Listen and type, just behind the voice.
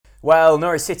Well,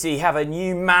 Norwich City have a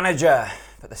new manager,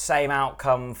 but the same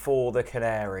outcome for the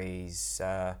Canaries.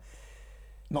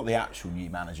 Not the actual new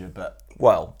manager, but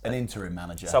Well, an interim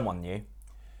manager. someone new.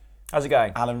 How's it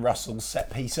going? Alan Russell's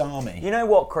set-piece army. You know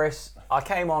what, Chris? I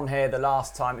came on here the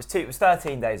last time. It was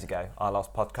 13 days ago, our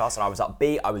last podcast, and I was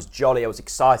upbeat, I was jolly, I was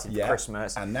excited for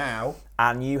Christmas. And now...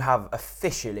 And you have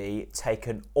officially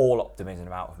taken all optimism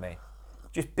out of me.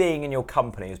 Just being in your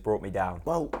company has brought me down.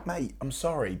 Well, mate, I'm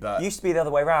sorry, but... It used to be the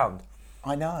other way round.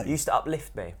 I know. You used to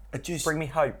uplift me. Bring me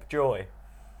hope, joy.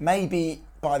 Maybe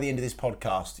by the end of this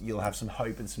podcast, you'll have some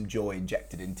hope and some joy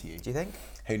injected into you. Do you think?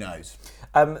 Who knows?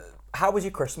 How was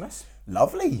your Christmas?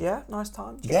 Lovely. Yeah, nice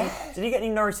time. Did you get any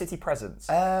Norwich City presents?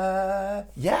 Yeah.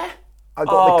 I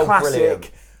got the classic.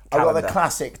 Brilliant. I got the Calendar.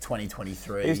 classic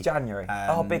 2023. It was January.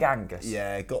 Big Angus.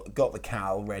 Yeah, got the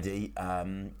Cal ready.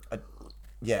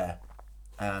 Yeah.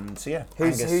 So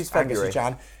Who's February? Angus is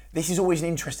Jan. This is always an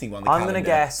interesting one. I'm going to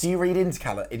guess. Do you read into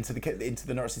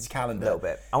the Norwich City calendar? A little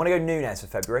bit. I want to go Nunes for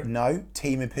February. No,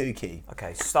 Team and Pookie.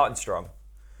 Okay, starting strong.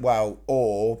 Well,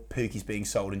 or Pookie's being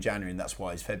sold in January, and that's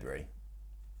why it's February.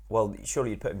 Well,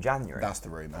 surely you'd put him January. That's the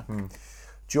rumour.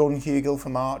 Jordan Hugill for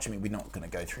March. I mean, we're not going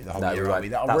to go through the whole year, right. are we?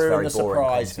 That'll That's ruin very the boring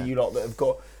surprise content. for you lot that have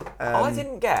got... I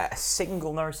didn't get a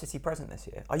single Norwich City present this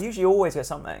year. I usually always get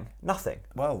something. Nothing.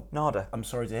 Well, Nada. I'm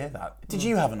sorry to hear that. Did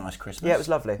you have a nice Christmas? Yeah, it was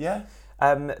lovely. Yeah?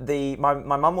 My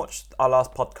mum watched our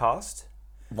last podcast.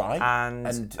 Right.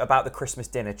 And about the Christmas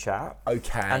dinner chat.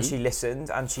 Okay. And she listened,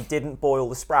 and she didn't boil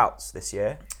the sprouts this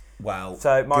year. Well,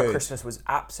 So my good. Christmas was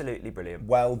absolutely brilliant.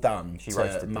 Well done She to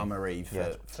roasted them. Mama Eve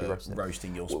for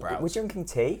roasting your sprouts. We're drinking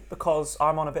tea because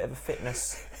I'm on a bit of a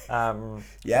fitness, Yep.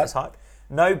 fitness hype.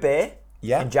 No beer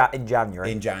Yeah. in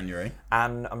January. In January.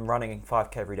 And I'm running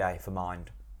 5k every day for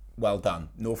Mind. Well done.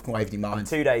 Northcombe Waveney Mind.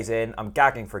 2 days in, I'm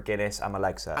gagging for a Guinness and my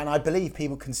legs hurt. And I believe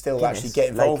people can still Guinness, actually get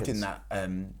involved in Lakers.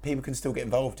 that. People can still get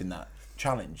involved in that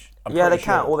challenge. I'm Yeah, they pretty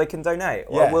can, sure. or they can donate.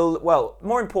 Yeah. Well,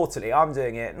 more importantly, I'm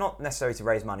doing it not necessarily to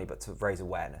raise money, but to raise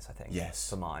awareness, I think. Yes.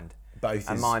 For Mind. Both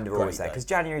And is Mind are always great, there, though. because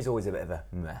January's always a bit of a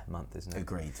meh month, isn't it?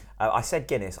 Agreed. I said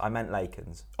Guinness, I meant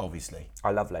Lakens. Obviously. I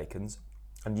love Lakens.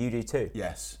 And you do too.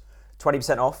 Yes.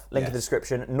 20% off, link in the Yes.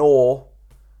 description. Nor,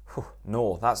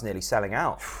 that's nearly selling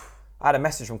out. I had a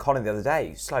message from Colin the other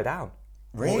day, slow down.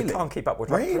 Really? We can't keep up with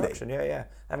Really? production. Yeah. They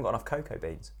haven't got enough cocoa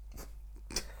beans.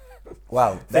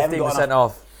 Well, they haven't got 15%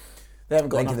 enough. off. They haven't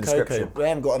got Link in enough the cocoa. description. They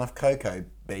haven't got enough cocoa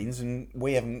beans, and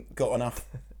we haven't got enough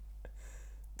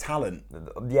talent.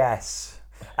 Yes.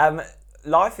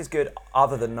 Life is good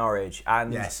other than Norwich.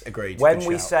 And Yes, agreed. When Good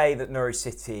we shout. say that Norwich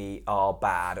City are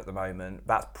bad at the moment,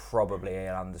 that's probably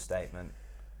an understatement.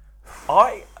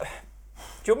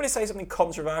 Do you want me to say something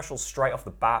controversial straight off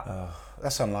the bat?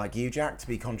 That's unlike you, Jack, to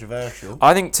be controversial.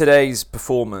 I think today's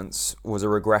performance was a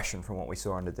regression from what we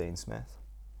saw under Dean Smith.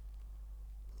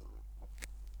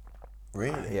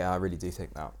 Really? Yeah, I really do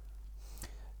think that.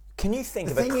 Can you think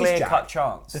The of a thing is, clear-cut Jack,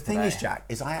 chance? The thing is, Jack,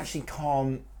 is I actually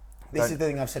can't. This is the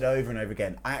thing I've said over and over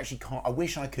again. I actually can't. I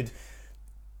wish I could.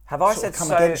 Have I sort of said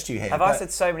come against you here, Have I but-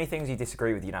 said so many things you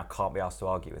disagree with? You now can't be asked to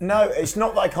argue with. No, it's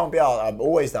not that I can't be asked. I'm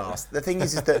always asked. The thing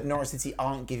is that Norwich City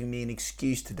aren't giving me an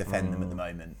excuse to defend them at the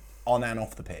moment, on and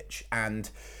off the pitch. And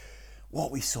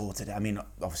what we saw today, I mean,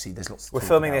 obviously there's lots to We're talk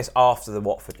filming about. this after the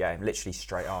Watford game, literally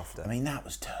straight after. I mean, that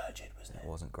was turgid, wasn't it? It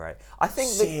wasn't great. I think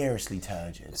that, Seriously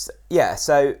turgid. yeah.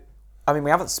 So, I mean, we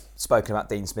haven't spoken about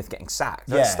Dean Smith getting sacked.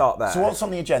 Let's start there. So what's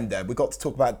on the agenda? We've got to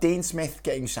talk about Dean Smith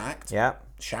getting sacked. Yeah.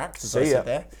 Shacked, as See I ya.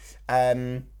 said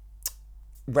there.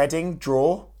 Reading,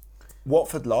 draw.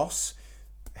 Watford, loss.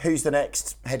 Who's the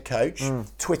next head coach?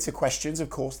 Twitter questions, of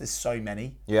course. There's so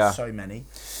many. Yeah. So many.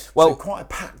 Well, so quite a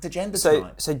packed agenda So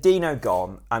tonight. Dino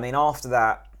gone. I mean, after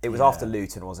that, it was after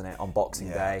Luton, wasn't it, on Boxing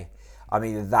Yeah. Day? I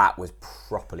mean, that was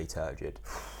properly turgid.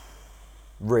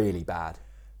 Really bad.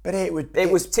 But it It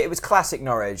was classic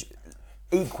Norwich.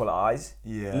 Equalise.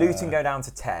 Yeah. Luton go down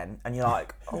to 10, and you're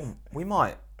like, oh, we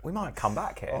might come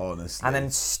back here. Honestly. And then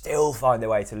still find a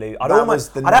way to lose. That was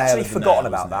the I'd nail actually of the forgotten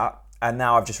nail, about wasn't it? that, and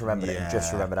now I've just remembered it. And just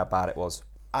Yeah. remembered how bad it was.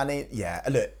 And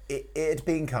look, it had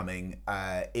been coming.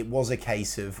 It was a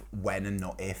case of when and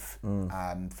not if,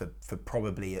 for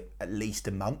probably at least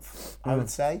a month, I would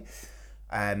say.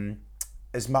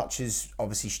 As much as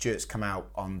obviously Stuart's come out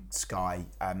on Sky,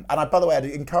 and by the way, I'd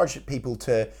encourage people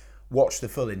to watch the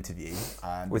full interview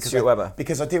With because Stuart Webber.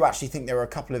 because I do actually think there were a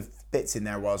couple of bits in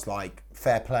there where I was like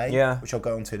fair play, Yeah. which I'll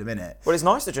go on to in a minute. Well, it's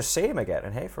nice to just see him again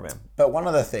and hear from him. But one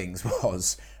of the things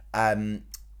was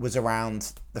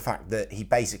around the fact that he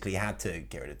basically had to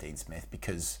get rid of Dean Smith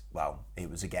because, well, it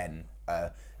was again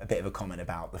a bit of a comment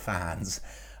about the fans.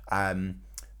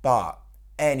 But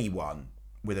anyone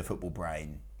with a football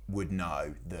brain would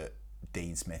know that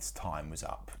Dean Smith's time was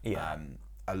up. Yeah.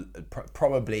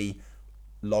 Probably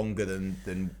longer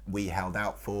than we held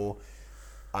out for.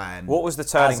 What was the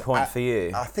turning point for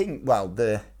you? I think,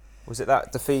 was it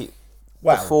that defeat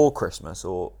before Christmas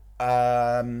or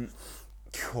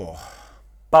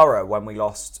Borough when we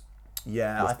lost?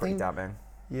 Yeah, was pretty damning.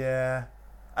 Yeah,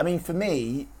 I mean, for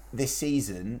me this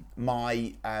season,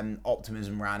 my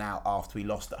optimism ran out after we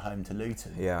lost at home to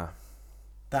Luton. Yeah,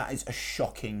 that is a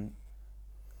shocking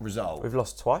result. We've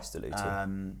lost twice to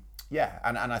Luton. Yeah,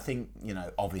 and I think,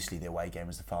 obviously the away game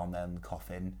was the final nail in the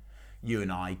coffin. You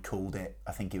and I called it,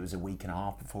 I think it was a week and a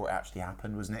half before it actually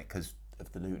happened, wasn't it? Because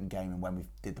of the Luton game and when we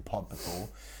did the pod before.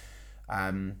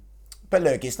 But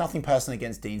look, it's nothing personal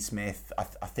against Dean Smith. I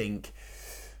think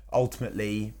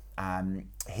ultimately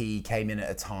he came in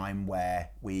at a time where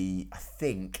I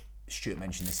think Stuart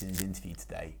mentioned this in his interview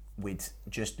today, we'd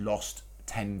just lost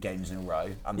 10 games in a row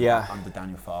under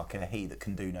Daniel Farke. He that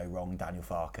can do no wrong, Daniel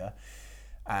Farke.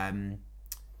 And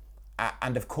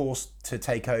of course, to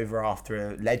take over after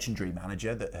a legendary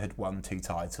manager that had won 2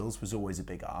 titles was always a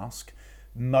big ask.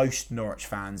 Most Norwich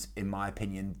fans, in my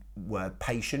opinion, were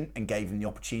patient and gave him the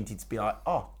opportunity to be like,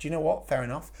 oh, do you know what? Fair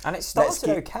enough. And it started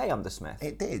okay under Smith.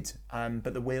 It did.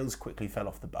 But the wheels quickly fell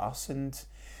off the bus. And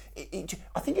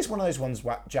I think it's one of those ones,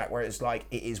 Jack, where it's like,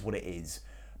 it is what it is.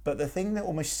 But the thing that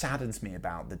almost saddens me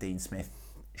about the Dean Smith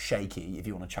shaky, if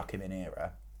you want to chuck him in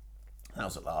era, that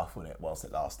was a laugh, wasn't it, whilst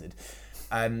it lasted,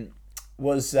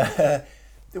 was there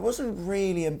wasn't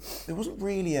really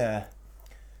a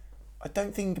I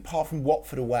don't think, apart from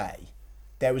Watford away,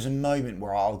 there was a moment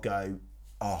where I'll go,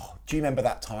 oh, do you remember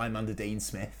that time under Dean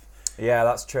Smith? Yeah,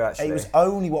 that's true, actually. It was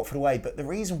only Watford away, but the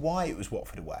reason why it was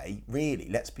Watford away, really,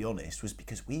 let's be honest, was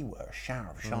because we were a shower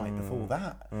of shine before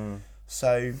that.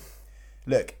 So,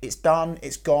 look, it's done,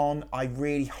 it's gone. I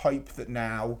really hope that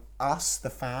now us,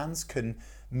 the fans, can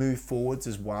move forwards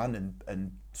as one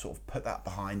and sort of put that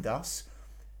behind us.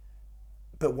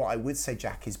 But what I would say,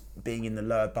 Jack, is being in the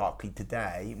Lower Barclay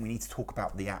today, we need to talk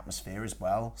about the atmosphere as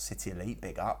well. City Elite,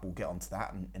 big up. We'll get onto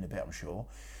that in a bit, I'm sure.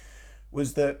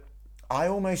 Was that I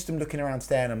almost am looking around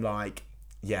today and I'm like,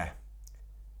 yeah.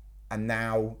 And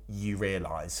now you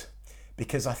realise.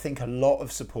 Because I think a lot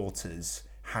of supporters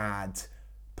had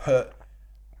put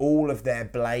all of their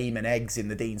blame and eggs in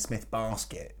the Dean Smith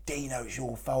basket. Dino, it's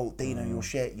your fault. Dino, you're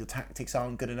shit. Your tactics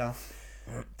aren't good enough.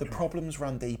 The problems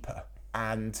run deeper.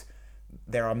 And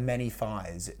there are many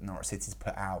fires that Norwich City's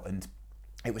put out, and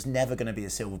it was never going to be a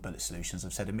silver bullet solution, as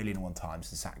I've said 1,000,001 times,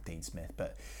 to sack Dean Smith.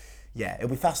 But yeah, it'll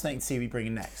be fascinating to see who we bring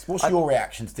in next. What's your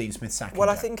reaction to Dean Smith sacking? Well,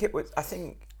 I think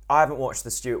I haven't watched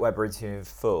the Stuart Webber interview in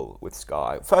full with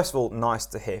Sky. First of all, nice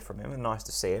to hear from him and nice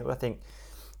to see him. I think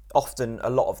often a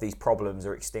lot of these problems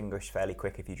are extinguished fairly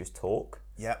quick if you just talk.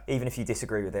 Yeah. Even if you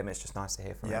disagree with him, it's just nice to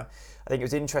hear from him. I think it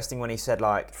was interesting when he said,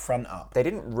 like, front up. They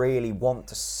didn't really want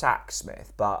to sack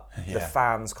Smith, but the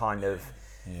fans kind of.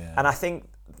 Yeah. And I think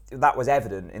that was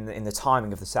evident in the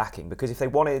timing of the sacking, because if they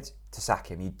wanted to sack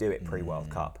him, you'd do it pre-World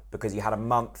Cup, because you had a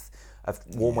month of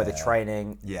warm weather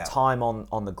training, time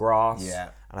on the grass. Yeah.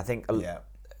 And I think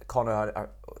Connor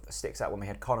sticks out when we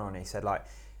had Connor on. He said, like,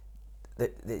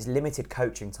 there's limited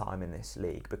coaching time in this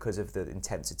league because of the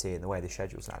intensity and the way the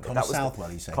schedule's landed. Connor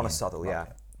Southwell, you say? Connor Southwell, yeah.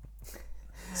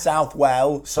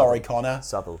 Southwell, sorry, Connor.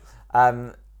 Southwell.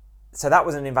 So that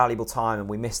was an invaluable time, and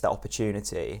we missed that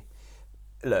opportunity.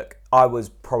 Look, I was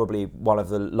probably one of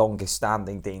the longest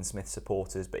standing Dean Smith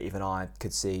supporters, but even I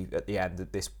could see at the end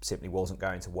that this simply wasn't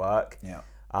going to work. Yeah.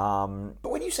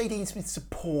 But when you say Dean Smith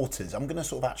supporters, I'm going to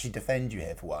sort of actually defend you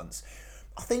here for once.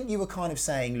 I think you were kind of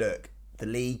saying, look, the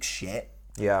league's shit.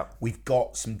 Yeah. We've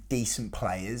got some decent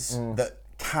players that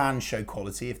can show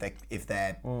quality if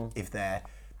they're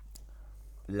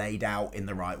laid out in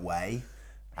the right way,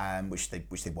 which they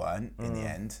weren't in the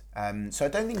end. So I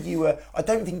don't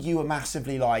think you were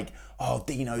massively like, oh,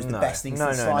 Dino's the best thing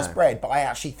since sliced bread. But I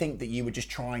actually think that you were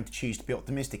just trying to choose to be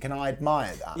optimistic, and I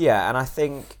admire that. Yeah, and I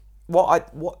think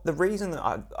the reason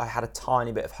that I had a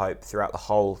tiny bit of hope throughout the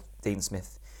whole Dean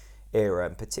Smith era,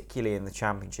 and particularly in the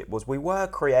Championship, was we were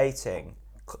creating,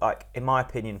 like, in my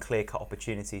opinion, clear-cut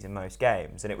opportunities in most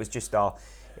games, and it was just our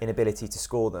inability to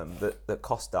score them that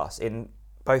cost us. In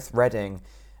both Reading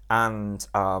and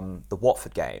the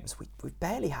Watford games, we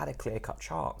barely had a clear-cut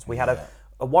chance. We had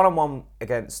a one-on-one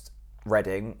against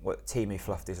Reading, where Timu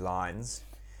fluffed his lines.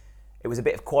 It was a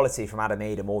bit of quality from Adam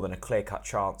Eder more than a clear-cut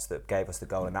chance that gave us the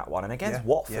goal in that one. And against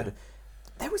Watford,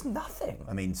 There was nothing.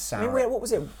 I mean, what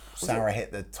was it? Sarah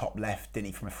hit the top left, didn't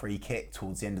he, from a free kick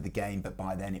towards the end of the game, but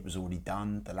by then it was already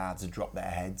done. The lads had dropped their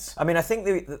heads. I mean, I think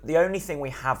the only thing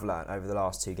we have learnt over the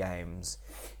last 2 games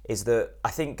is that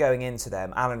I think going into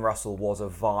them, Alan Russell was a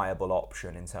viable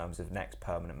option in terms of next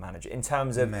permanent manager. In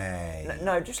terms of...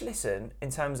 No, just listen.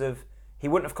 In terms of... He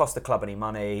wouldn't have cost the club any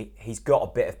money. He's got a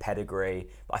bit of pedigree.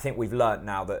 But I think we've learnt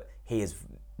now that he is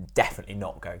definitely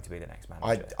not going to be the next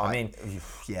manager.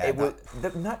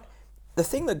 The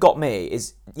thing that got me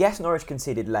is, yes, Norwich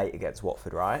conceded late against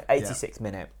Watford, right? 86th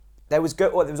minute. There was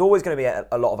always going to be a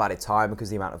lot of added time because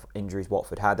of the amount of injuries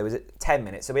Watford had. There was 10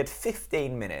 minutes, so we had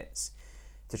 15 minutes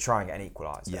to try and get an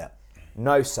equaliser. Yeah.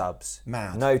 No subs,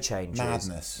 no changes.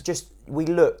 Madness. Just, we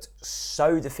looked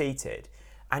so defeated.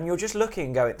 And you're just looking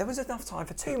and going, there was enough time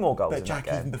for 2 more goals But in Jack,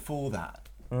 that game. even before that,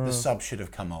 the sub should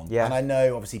have come on. Yeah. And I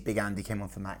know, obviously, Big Andy came on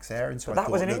for Max Aaron. So But that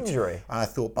was an injury. And I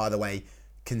thought, by the way,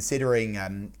 considering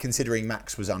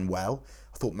Max was unwell,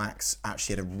 I thought Max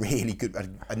actually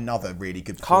had another really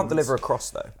good performance. Can't deliver a cross,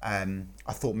 though.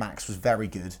 I thought Max was very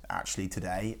good, actually,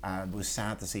 today. It was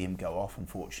sad to see him go off,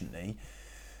 unfortunately.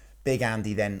 Big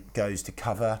Andy then goes to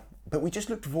cover. But we just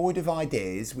looked void of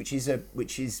ideas, which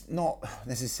is not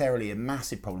necessarily a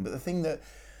massive problem. But the thing that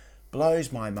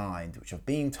blows my mind, which I've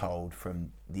been told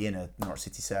from the inner Norwich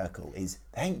City circle, is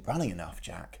they ain't running enough,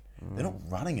 Jack. They're not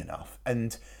running enough.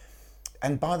 And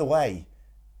by the way,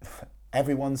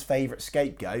 everyone's favourite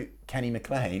scapegoat, Kenny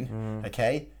McLean,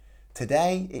 okay?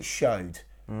 Today it showed.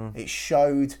 It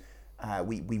showed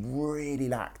we really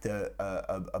lacked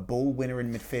a ball winner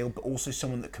in midfield, but also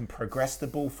someone that can progress the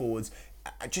ball forwards.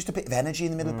 Just a bit of energy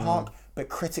in the middle of the park, but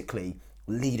critically,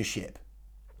 leadership.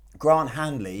 Grant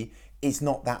Hanley is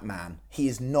not that man. He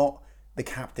is not the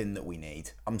captain that we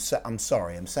need. I'm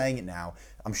sorry, I'm saying it now.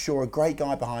 I'm sure a great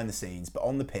guy behind the scenes, but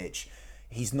on the pitch,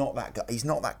 he's not that guy. He's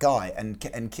not that guy.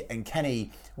 And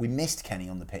Kenny, we missed Kenny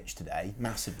on the pitch today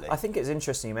massively. I think it's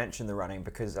interesting you mentioned the running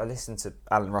because I listened to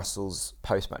Alan Russell's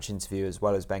post-match interview as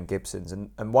well as Ben Gibson's,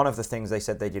 and one of the things they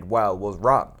said they did well was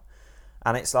run.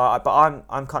 And it's like, but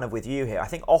I'm kind of with you here. I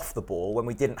think off the ball, when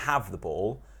we didn't have the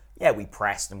ball, yeah, we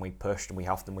pressed and we pushed and we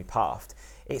huffed and we puffed.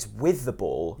 It's with the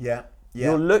ball. Yeah.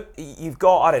 You've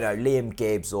got, I don't know, Liam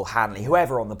Gibbs or Hanley,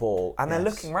 whoever on the ball, and they're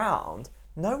looking round.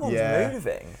 No one's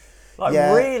moving.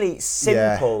 Really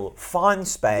simple, find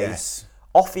space,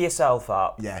 offer yourself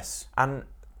up. Yes. And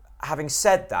having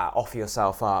said that, offer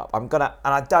yourself up. And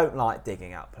I don't like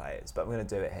digging out players, but I'm going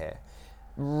to do it here.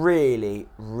 Really,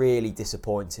 really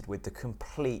disappointed with the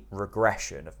complete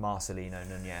regression of Marcelino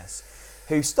Núñez,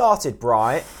 who started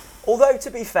bright. Although,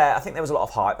 to be fair, I think there was a lot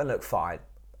of hype and looked fine.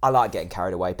 I like getting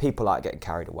carried away. People like getting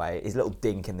carried away. His little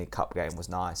dink in the cup game was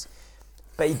nice.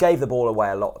 But he gave the ball away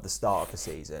a lot at the start of the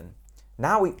season.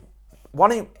 Now,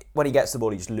 when he gets the ball,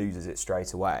 he just loses it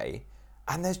straight away.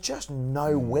 And there's just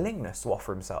no willingness to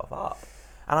offer himself up.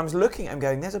 And I was looking at him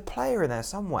going, there's a player in there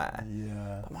somewhere.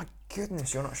 Yeah. But my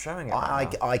goodness, you're not showing it.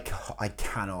 I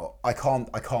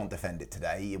can't defend it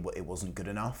today. It wasn't good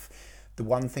enough. The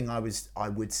one thing I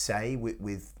would say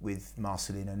with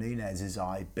Marcelino Núñez is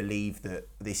I believe that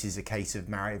this is a case of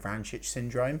Mario Vrancic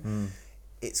syndrome.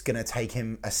 It's going to take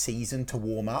him a season to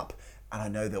warm up. And I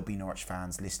know there'll be Norwich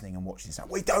fans listening and watching this.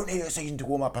 We don't need a season to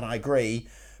warm up, and I agree.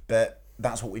 But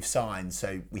that's what we've signed,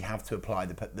 so we have to apply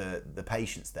the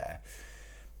patience there.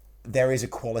 There is a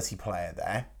quality player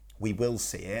there. We will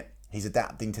see it. He's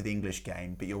adapting to the English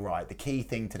game, but you're right. The key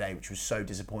thing today, which was so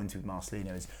disappointing with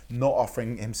Marcelino, is not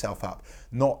offering himself up,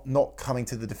 not coming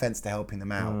to the defence to helping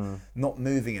them out, not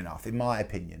moving enough, in my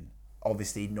opinion.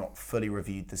 Obviously, not fully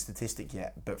reviewed the statistic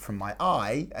yet, but from my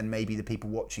eye, and maybe the people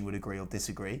watching would agree or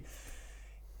disagree,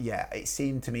 yeah, it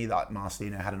seemed to me like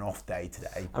Marcelino had an off day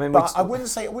today. I mean, but I wouldn't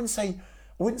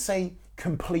say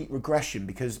complete regression,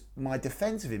 because my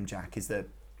defence of him, Jack, is that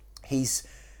he's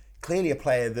clearly a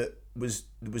player that was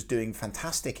doing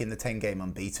fantastic in the 10-game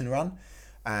unbeaten run,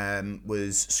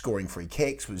 was scoring free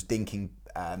kicks, was dinking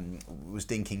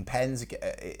pens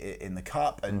in the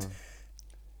cup,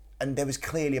 and there was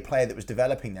clearly a player that was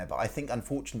developing there. But I think,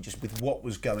 unfortunately, just with what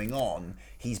was going on,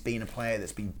 he's been a player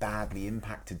that's been badly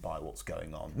impacted by what's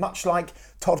going on. Much like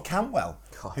Todd Cantwell,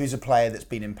 who's a player that's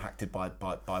been impacted by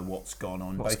what's gone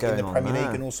on, both in the Premier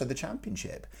League and also the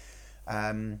Championship.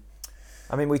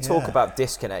 I mean, we talk about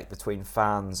disconnect between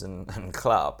fans and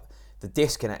club. The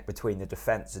disconnect between the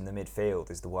defence and the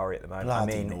midfield is the worry at the moment.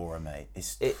 Bloody Nora, mate.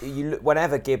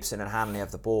 Whenever Gibson and Hanley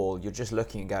have the ball, you're just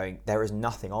looking and going, there is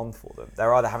nothing on for them.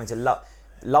 They're either having to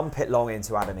lump it long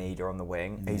into Adam Eder on the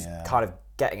wing, who's kind of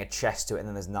getting a chest to it, and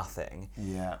then there's nothing.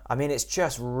 Yeah. I mean, it's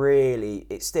just really,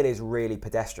 it still is really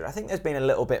pedestrian. I think there's been a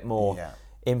little bit more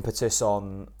impetus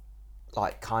on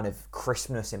like kind of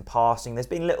crispness in passing. There's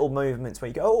been little movements where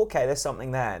you go, oh, okay, there's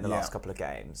something there in the last couple of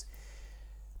games.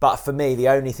 But for me, the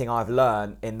only thing I've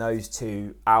learned in those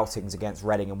two outings against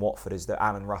Reading and Watford is that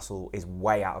Alan Russell is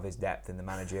way out of his depth in the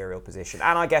managerial position.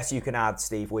 And I guess you can add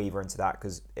Steve Weaver into that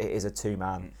because it is a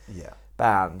two-man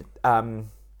band.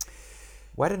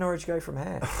 Where do Norwich go from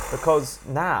here? Because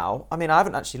now, I mean, I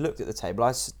haven't actually looked at the table.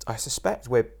 I suspect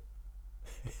we're...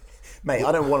 Mate,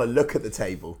 I don't want to look at the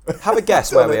table. Have a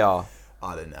guess where we are.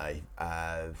 I don't know.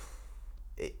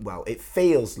 It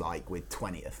feels like we're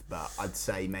 20th, but I'd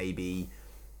say maybe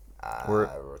we're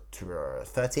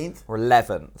 13th. We're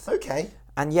 11th. Okay.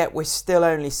 And yet we're still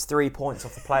only 3 points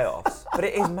off the playoffs. But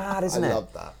it is mad, isn't it? I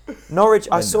love that. Norwich,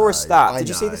 I saw a stat. Did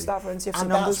you see the stat for NCFC and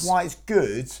numbers? That's why it's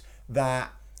good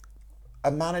that a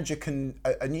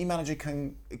new manager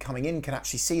coming in can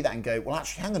actually see that and go, well,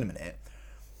 actually, hang on a minute.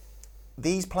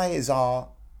 These players are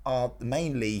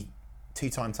mainly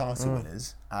two-time title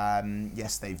winners.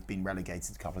 Yes, they've been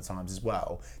relegated a couple of times as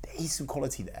well. There is some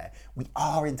quality there. We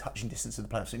are in touching distance of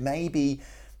the playoffs. So maybe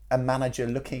a manager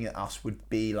looking at us would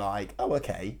be like, oh,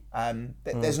 okay,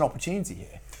 there's an opportunity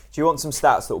here. Do you want some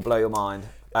stats that will blow your mind?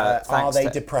 Are they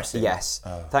depressing? Yes.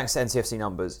 Oh. Thanks to NCFC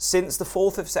numbers. Since the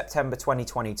 4th of September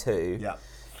 2022, yeah.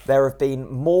 there have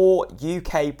been more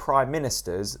UK Prime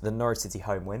Ministers than Norwich City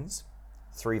home wins.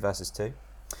 3 versus 2.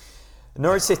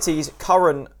 Norwich City's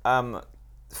current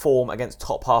form against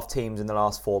top half teams in the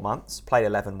last 4 months, played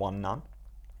 11, won none.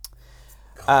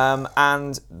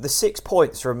 And the 6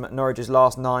 points from Norwich's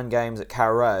last 9 games at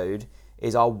Carrow Road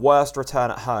is our worst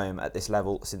return at home at this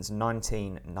level since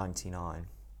 1999.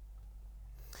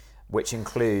 Which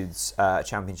includes a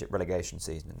championship relegation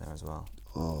season in there as well.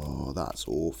 Oh, that's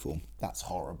awful. That's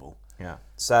horrible. Yeah.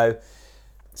 So,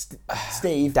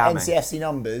 Steve, damning. NCFC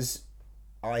numbers,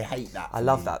 I hate that. I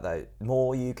love that though.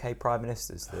 More UK Prime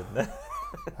Ministers than...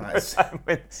 That's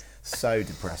so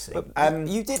depressing. But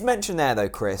you did mention there though,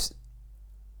 Chris.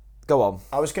 Go on.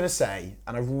 I was going to say,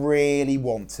 and I really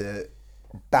want to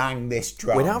bang this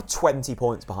drum. We're now 20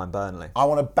 points behind Burnley. I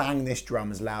want to bang this drum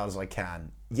as loud as I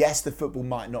can. Yes, the football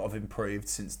might not have improved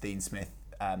since Dean Smith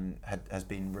has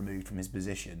been removed from his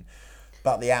position,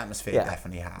 but the atmosphere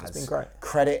definitely has. It's been great.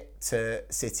 Credit to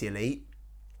City Elite,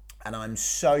 and I'm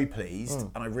so pleased,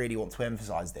 and I really want to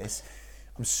emphasise this,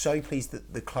 I'm so pleased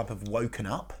that the club have woken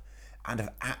up and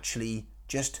have actually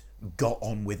just got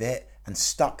on with it and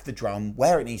stuck the drum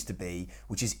where it needs to be,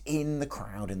 which is in the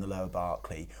crowd in the Lower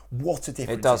Barclay. What a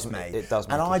difference it's made. It does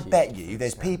make and a I huge bet you difference,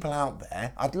 there's people out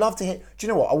there, I'd love to hear, do you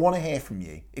know what, I want to hear from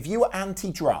you. If you were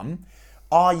anti-drum,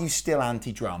 are you still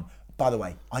anti-drum? By the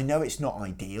way, I know it's not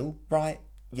ideal, right?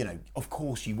 You know, of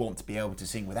course you want to be able to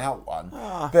sing without one,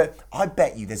 but I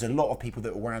bet you there's a lot of people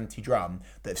that were anti-drum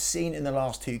that have seen it in the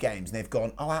last 2 games and they've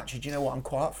gone, oh, actually, do you know what, I'm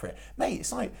quite up for it. Mate,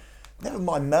 it's like, never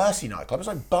mind Mercy nightclub. It's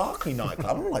like Barclay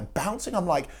nightclub. I'm like bouncing. I'm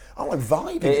like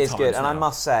vibing. It is good, and now. I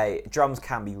must say, drums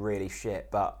can be really shit,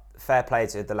 but fair play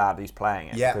to the lad who's playing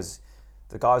it because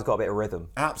the guy's got a bit of rhythm.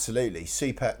 Absolutely,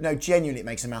 super. No, genuinely, it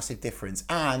makes a massive difference,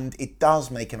 and it does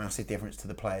make a massive difference to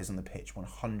the players on the pitch,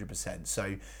 100%.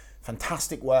 So,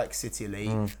 fantastic work, City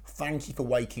Elite. Thank you for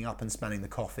waking up and smelling the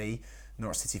coffee.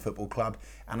 Norwich City Football Club,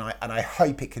 and I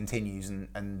hope it continues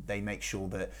and they make sure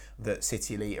that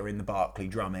City Elite are in the Barclay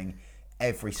drumming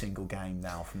every single game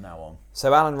now from now on.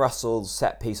 So Alan Russell's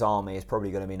set-piece army is probably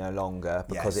going to be no longer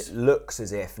because it looks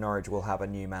as if Norwich will have a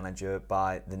new manager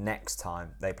by the next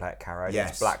time they play at Carrow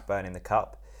against Blackburn in the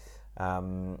Cup.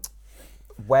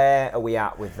 Where are we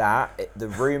at with that? The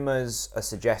rumours are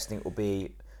suggesting it will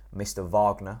be Mr.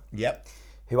 Wagner. Yep.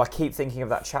 Who I keep thinking of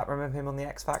that chap, remember him on the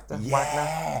X Factor? Yeah.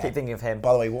 Wagner? I keep thinking of him.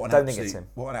 By the way, Think it's him.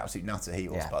 what an absolute nutter he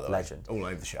was, by the way. Legend. All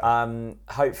over the show.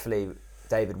 Hopefully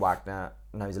David Wagner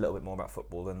knows a little bit more about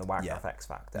football than the Wagner of X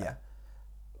Factor. Yeah.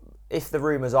 If the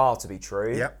rumours are to be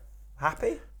true,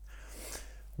 happy?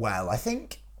 Well, I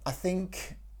think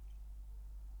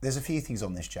there's a few things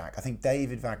on this, Jack. I think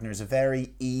David Wagner is a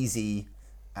very easy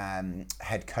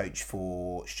head coach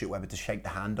for Stuart Webber to shake the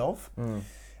hand of.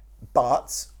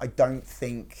 But I don't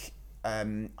think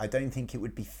it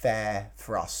would be fair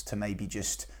for us to maybe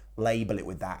just label it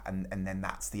with that and then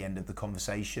that's the end of the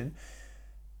conversation.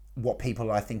 What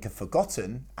people I think have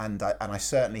forgotten, and I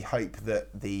certainly hope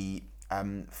that the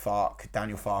Daniel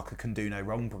Farke Can Do No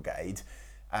Wrong Brigade,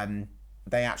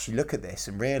 they actually look at this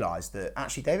and realise that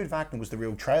actually David Wagner was the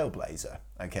real trailblazer,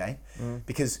 okay?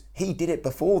 Because he did it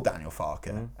before Daniel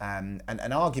Farke, and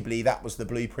arguably that was the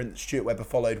blueprint that Stuart Webber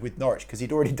followed with Norwich because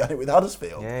he'd already done it with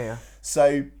Huddersfield. Yeah.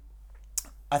 So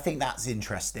I think that's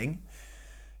interesting.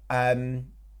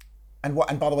 And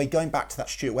by the way, going back to that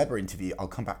Stuart Webber interview, I'll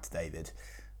come back to David.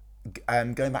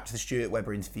 going back to the Stuart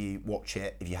Webber interview, watch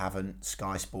it if you haven't.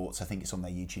 Sky Sports, I think it's on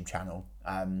their YouTube channel.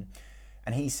 And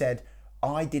he said,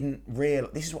 I didn't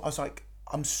realize. This is what I was like.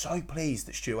 I'm so pleased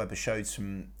that Stuart Webber showed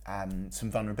some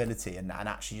vulnerability and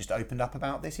actually just opened up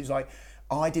about this. He was like,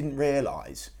 I didn't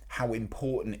realise how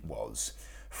important it was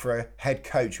for a head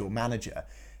coach or manager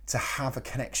to have a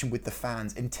connection with the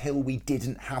fans until we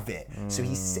didn't have it. So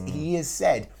he has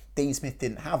said Dean Smith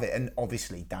didn't have it, and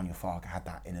obviously Daniel Farke had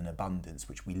that in an abundance,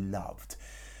 which we loved.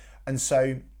 And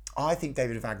so I think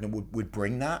David Wagner would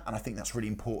bring that, and I think that's really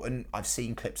important. I've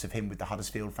seen clips of him with the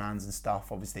Huddersfield fans and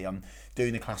stuff. Obviously, I'm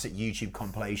doing the classic YouTube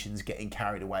compilations, getting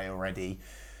carried away already.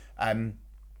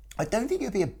 I don't think it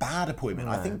would be a bad appointment.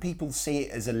 No. I think people see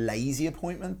it as a lazy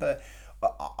appointment, but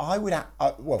I would...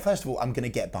 well, first of all, I'm going to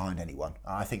get behind anyone.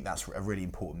 I think that's a really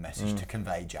important message to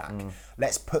convey, Jack.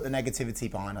 Let's put the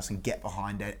negativity behind us and get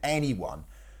behind anyone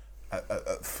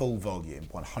at full volume,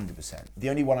 100%. The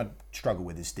only one I'd struggle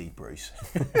with is Steve Bruce.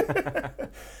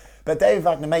 But David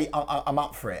Wagner, mate, I'm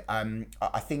up for it.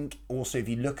 I think also if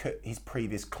you look at his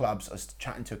previous clubs, I was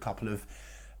chatting to a couple of...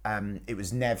 it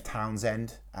was Nev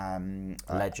Townsend.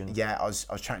 Legend. Yeah, I was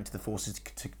chatting to the Forces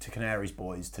to Canaries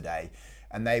boys today,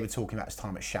 and they were talking about his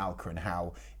time at Schalke and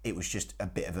how it was just a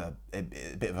bit of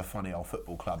a funny old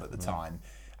football club at the time.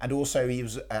 And also he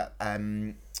was at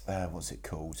what's it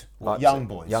called? Young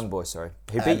Boys. Young Boys, sorry.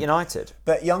 Who beat United.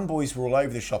 But Young Boys were all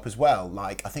over the shop as well.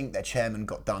 Like, I think their chairman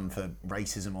got done for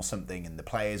racism or something, and the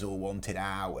players all wanted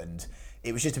out, and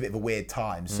it was just a bit of a weird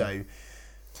time. So,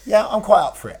 yeah, I'm quite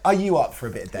up for it. Are you up for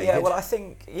a bit of David? Yeah, well,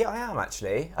 I am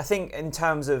actually. I think in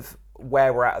terms of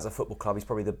where we're at as a football club, he's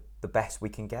probably the best we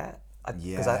can get.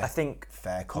 Because I think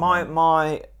fair comment.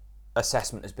 My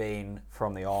assessment has been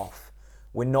from the off,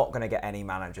 we're not going to get any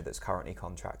manager that's currently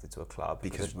contracted to a club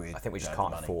because I think we just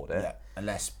can't afford it. Yeah.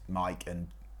 Unless Mike and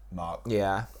Mark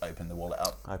open the wallet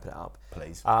up. Open it up.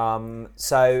 Please.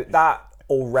 So that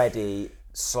already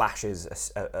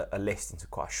slashes a list into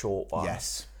quite a short one.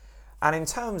 Yes. And in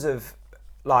terms of,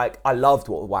 like, I loved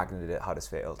what Wagner did at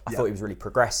Huddersfield. I thought he was really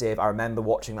progressive. I remember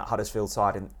watching that Huddersfield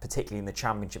side, and particularly in the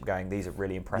Championship, going, these are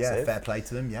really impressive. Yeah, fair play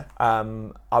to them, yeah.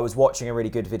 I was watching a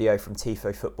really good video from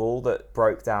Tifo Football that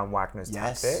broke down Wagner's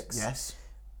tactics. Yes.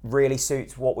 Really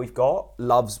suits what we've got.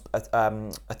 Loves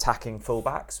attacking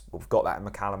fullbacks. We've got that in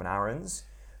McCallum and Aarons.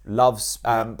 Loves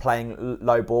playing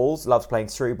low balls. Loves playing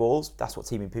through balls. That's what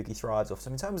Teemu Pukki thrives off.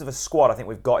 So in terms of a squad, I think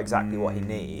we've got exactly what he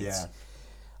needs. Yeah.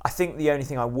 I think the only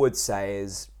thing I would say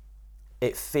is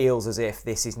it feels as if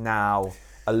this is now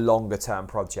a longer term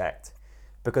project,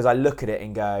 because I look at it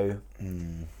and go,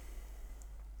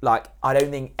 like, I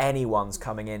don't think anyone's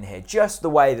coming in here. Just the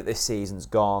way that this season's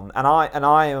gone, and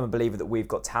I am a believer that we've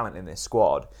got talent in this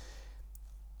squad.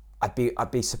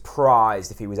 I'd be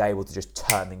surprised if he was able to just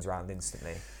turn things around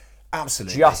instantly.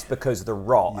 Absolutely. Just because the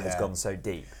rot has gone so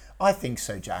deep. I think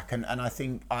so, Jack, and I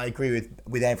think I agree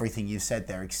with everything you said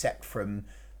there, except from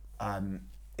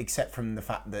the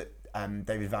fact that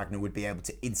David Wagner would be able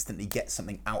to instantly get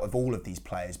something out of all of these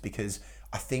players, because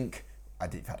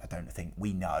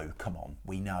we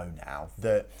know now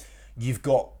that you've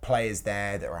got players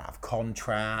there that are out of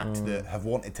contract, that have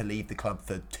wanted to leave the club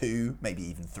for 2, maybe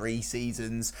even 3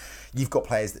 seasons. You've got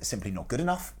players that are simply not good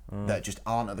enough, that just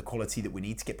aren't at the quality that we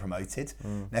need to get promoted,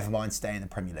 never mind stay in the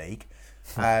Premier League.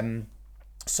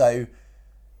 So,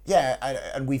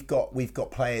 yeah, and we've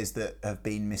got players that have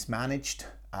been mismanaged,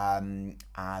 and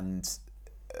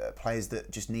players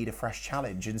that just need a fresh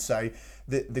challenge. And so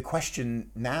the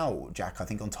question now, Jack, I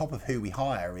think on top of who we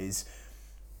hire is,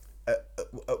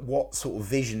 what sort of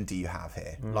vision do you have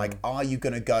here? Like, are you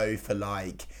going to go for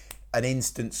like an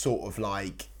instant sort of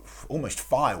like almost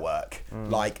firework?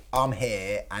 Like, I'm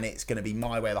here and it's going to be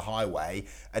my way or the highway,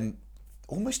 and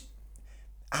almost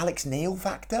Alex Neil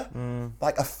factor?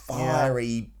 Like a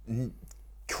fiery,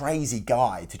 crazy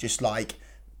guy to just like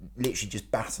literally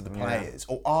just batter the players?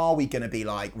 Or are we going to be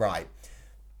like, right,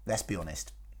 let's be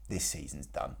honest, this season's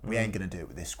done. We ain't going to do it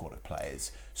with this squad of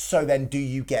players. So then do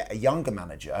you get a younger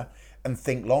manager and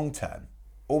think long term?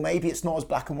 Or maybe it's not as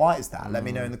black and white as that. Let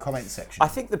me know in the comments section. I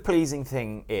think the pleasing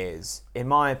thing is, in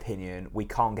my opinion, we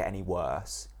can't get any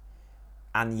worse.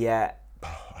 And yet,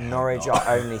 Norwich are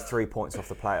only 3 points off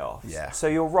the playoffs. Yeah. So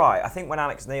you're right. I think when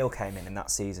Alex Neil came in that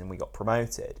season, we got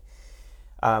promoted.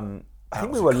 I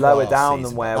think we were lower down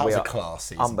than where we are. That was a class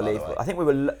season, unbelievable. I think we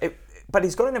were... But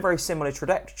he's gone in a very similar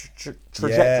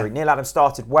trajectory. Neil Adams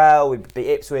started well. We beat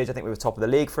Ipswich. I think we were top of the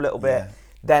league for a little bit.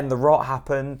 Then the rot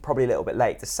happened, probably a little bit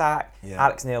late to sack.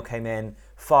 Alex Neil came in,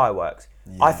 fireworks.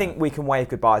 I think we can wave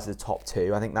goodbye to the top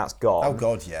 2. I think that's gone. Oh,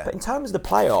 God, yeah. But in terms of the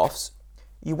playoffs,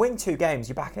 you win 2 games,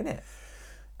 you're back in it.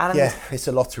 And it's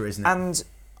a lottery, isn't it? And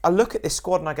I look at this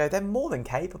squad and I go, they're more than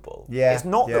capable. Yeah, It's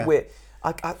not yeah.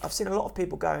 that I've seen a lot of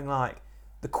people going like,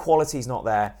 the quality's not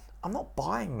there. I'm not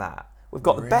buying that. We've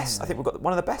got the best. I think we've got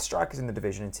one of the best strikers in the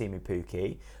division in Timu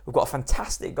Pukki. We've got a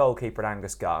fantastic goalkeeper in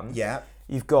Angus Gunn. Yeah.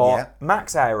 You've got Yeah.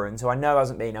 Max Aarons, who I know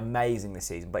hasn't been amazing this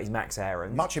season, but he's Max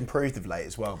Aarons. Much improved of late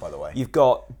as well, by the way. You've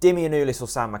got Dimi Anulis or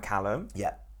Sam McCallum.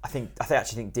 Yeah. I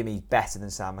actually think Dimmy's better than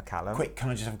Sam McCallum. Can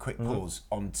I just have a quick pause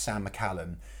on Sam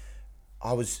McCallum?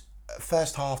 I was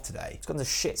first half today. He's gone to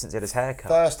shit since he had his haircut.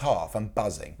 First half, I'm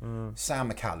buzzing.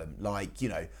 Sam McCallum,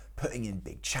 putting in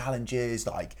big challenges.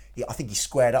 I think he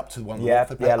squared up to the one. Yeah,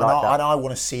 and that. I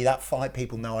want to see that fight.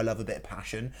 People know I love a bit of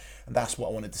passion, and that's what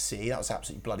I wanted to see. That was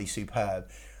absolutely bloody superb.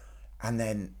 And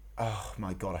then, oh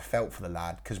my God, I felt for the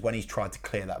lad, because when he's tried to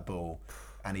clear that ball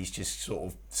and he's just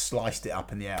sort of sliced it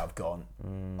up in the air, I've gone,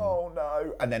 oh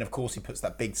no. And then, of course, he puts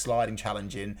that big sliding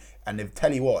challenge in. And I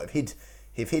tell you what,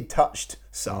 if he'd touched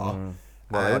Sarr,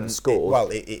 well, he wouldn't have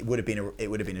scored. It would have been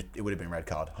a red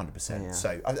card, 100%. Yeah.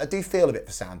 So I do feel a bit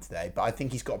for Sam today, but I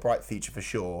think he's got a bright future for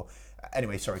sure.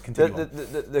 Anyway, sorry, continue on.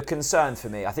 The concern for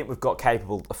me, I think we've got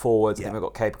capable forwards. I think we've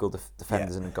got capable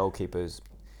defenders and goalkeepers.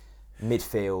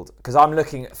 Midfield, because I'm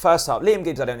looking first half. Liam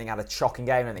Gibbs, I don't think had a shocking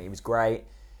game. I think he was great.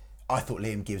 I thought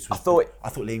Liam Gibbs was. I thought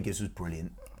Liam Gibbs was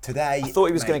brilliant today. I thought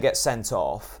he was going to get sent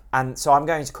off, and so I'm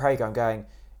going to Craig. I'm going,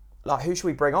 like, who should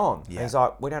we bring on? Yeah. And he's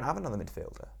like, we don't have another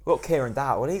midfielder. We've got Kieran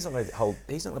Dowell. Well, he's not going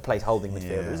to play holding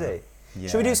midfielder, is he? Yeah.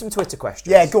 Should we do some Twitter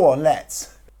questions? Yeah, go on,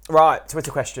 let's. Right,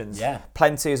 Twitter questions. Yeah,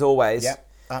 plenty as always. Yeah,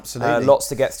 absolutely. Lots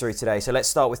to get through today. So let's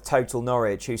start with Total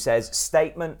Norwich, who says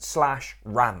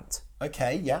statement/rant.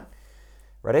 Okay, yeah.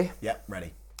 Ready? Yeah,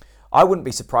 ready. I wouldn't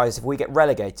be surprised if we get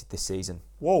relegated this season.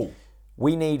 Whoa.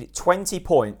 We need 20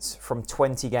 points from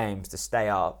 20 games to stay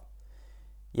up.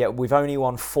 Yet we've only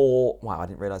won 4. Wow, I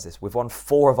didn't realise this. We've won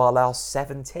 4 of our last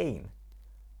 17.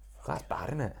 That's bad,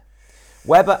 isn't it?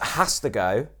 Webber has to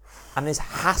go, and this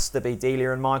has to be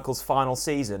Delia and Michael's final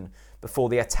season before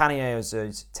the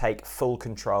Ataniozos take full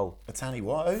control.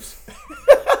 Ataniozos?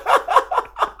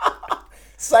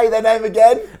 Say their name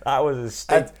again. That was a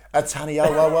stick.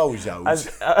 Ataniozos.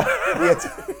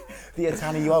 The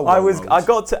Ataniozos. I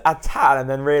got to Atan and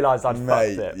then realised I'd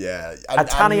fucked it. Yeah.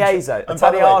 Ataniazo.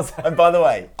 And by the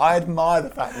way, I admire the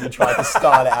fact that you tried to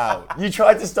style it out. You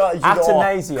tried to style it.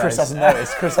 Atanasios. Chris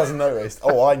hasn't noticed.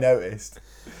 Oh, I noticed.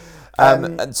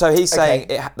 And so he's saying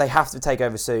they have to take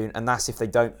over soon, and that's if they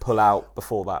don't pull out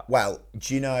before that. Well,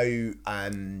 do you know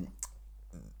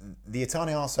the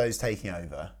Ataniozos taking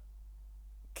over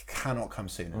cannot come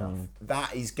soon enough.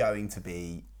 That is going to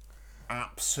be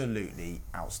absolutely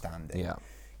outstanding. Yeah.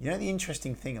 You know, the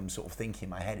interesting thing I'm sort of thinking in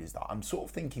my head is that I'm sort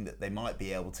of thinking that they might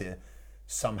be able to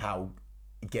somehow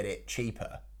get it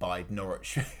cheaper by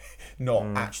Norwich not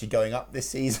actually going up this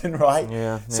season, right?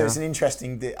 Yeah. So it's an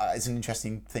interesting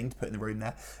thing to put in the room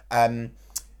there.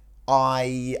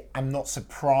 I am not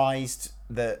surprised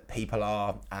that people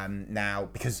are now,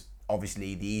 because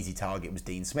obviously the easy target was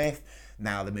Dean Smith.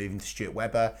 Now they're moving to Stuart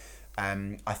Webber.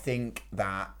 I think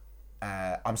that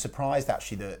I'm surprised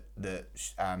actually that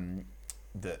I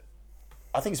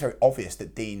think it's very obvious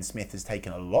that Dean Smith has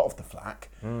taken a lot of the flack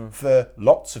for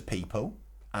lots of people,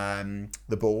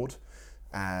 the board,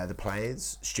 the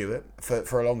players, Stuart,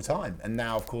 for a long time. And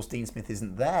now, of course, Dean Smith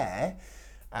isn't there,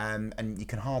 and you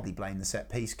can hardly blame the set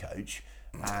piece coach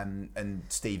and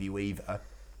Stevie Weaver.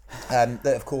 That,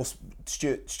 of course,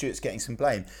 Stuart's getting some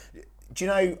blame. Do you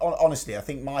know, honestly, I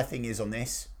think my thing is on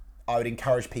this, I would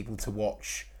encourage people to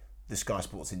watch the Sky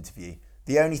Sports interview.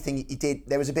 The only thing he did,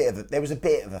 there was a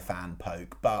bit of a fan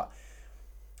poke, but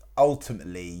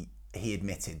ultimately he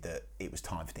admitted that it was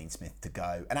time for Dean Smith to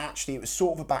go. And actually, it was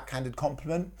sort of a backhanded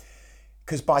compliment,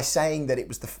 because by saying that it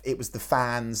was the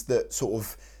fans that sort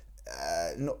of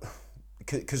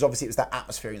because obviously it was that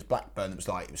atmosphere against Blackburn that was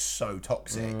like, it was so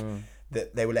toxic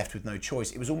that they were left with no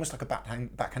choice. It was almost like a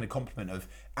backhanded compliment of,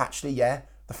 actually, yeah,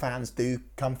 the fans do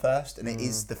come first, and it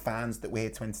is the fans that we're here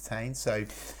to entertain. So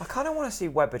I kind of want to see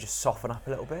Webber just soften up a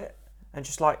little bit and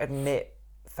just like admit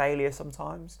failure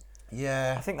sometimes.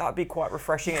 Yeah, I think that would be quite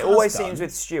refreshing. It always seems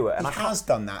with Stuart, and he has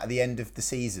done that at the end of the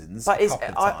seasons. But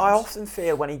I often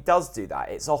feel when he does do that,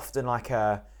 it's often like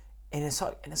in a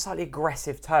slightly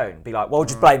aggressive tone. Be like, well,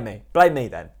 just blame me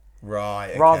then. Right.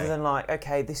 Okay. Rather than like,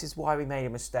 okay, this is why we made a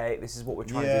mistake. This is what we're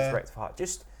trying to do to rectify.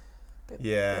 Just a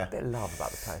bit of love about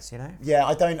the place, you know. Yeah,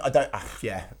 I don't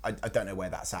know where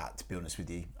that's at, to be honest with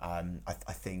you. I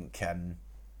think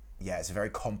it's a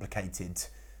very complicated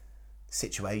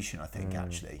situation, I think,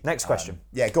 actually. Next question.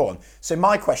 Yeah, go on. So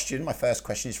my first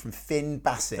question is from Finn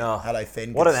Bassett. Oh, hello,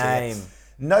 Finn. What a name.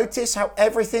 Notice how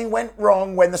everything went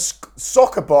wrong when the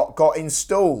soccer bot got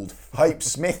installed. Hope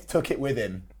Smith took it with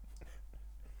him.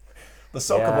 The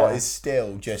soccer bot is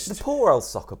still just... The poor old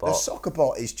soccer bot. The soccer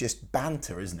bot is just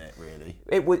banter, isn't it, really?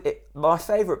 My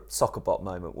favourite soccer bot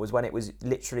moment was when it was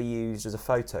literally used as a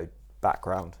photo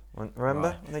background. Remember?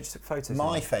 Right. And they just took photos.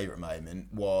 My favourite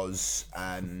moment was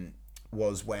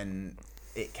when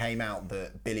it came out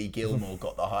that Billy Gilmore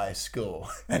got the highest score,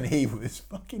 and he was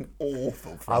fucking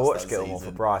awful for us I watched that Gilmore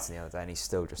season. for Brighton the other day, and he's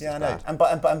still just as I know.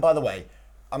 bad. And by the way,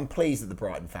 I'm pleased that the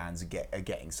Brighton fans are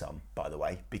getting some, by the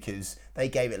way, because they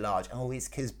gave it large. Oh, it's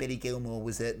because Billy Gilmore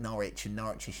was at Norwich and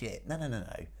Norwich is shit.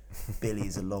 No. Billy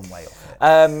is a long way off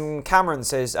it. Cameron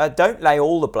says, don't lay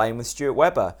all the blame with Stuart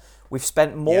Webber. We've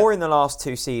spent more in the last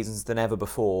 2 seasons than ever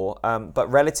before,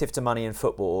 but relative to money in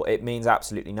football, it means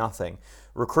absolutely nothing.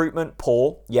 Recruitment,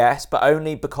 poor, yes, but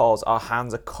only because our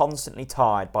hands are constantly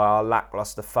tied by our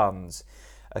lacklustre funds.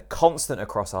 A constant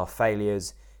across our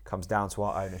failures comes down to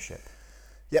our ownership.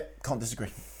 Yep, can't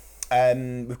disagree.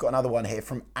 We've got another one here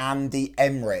from Andy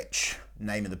Emrich,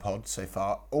 name of the pod so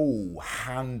far. Oh,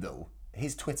 handle.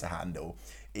 His Twitter handle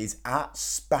is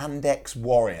 @Spandex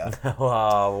Warrior.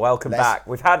 Wow, welcome back.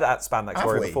 We've had that Spandex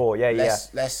Warrior before.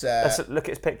 Let's look at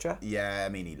his picture. Yeah, I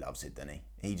mean, he loves it, doesn't he?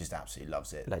 He just absolutely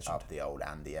loves it. Legend. Up the old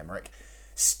Andy Emmerich.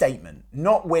 Statement.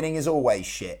 Not winning is always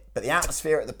shit, but the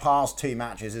atmosphere at the past 2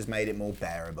 matches has made it more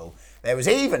bearable. There was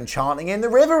even chanting in the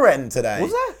River End today.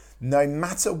 Was there? No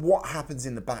matter what happens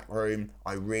in the back room,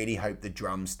 I really hope the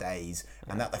drum stays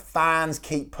and that the fans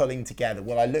keep pulling together.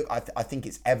 Well, I think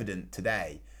it's evident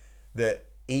today that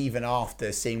even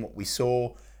after seeing what we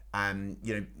saw,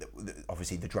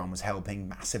 obviously the drum was helping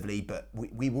massively, but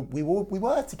we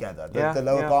were together. The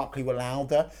Lower Barclay were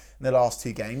louder in the last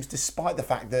 2 games, despite the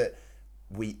fact that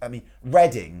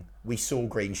Reading, we saw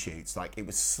green shoots. Like, it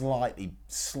was slightly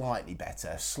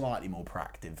better, slightly more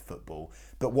proactive football.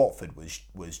 But Watford was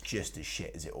just as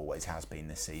shit as it always has been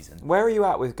this season. Where are you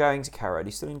at with going to Carrow? Are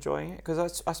you still enjoying it?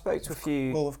 Because I spoke to a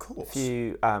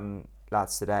few,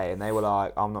 lads today, and they were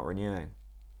like, "I'm not renewing."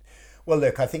 Well,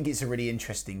 look, I think it's a really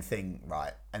interesting thing,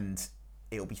 right? And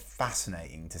it'll be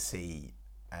fascinating to see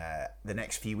the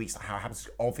next few weeks how it happens.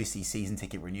 Obviously, season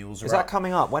ticket renewals are Is that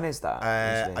coming up? When is that?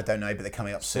 I don't know, but they're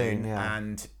coming up soon. Yeah.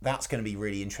 And that's going to be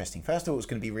really interesting. First of all, it's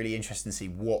going to be really interesting to see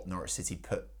what Norwich City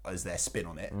put as their spin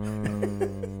on it. I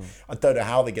don't know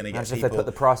how they're going to get Imagine people... if they put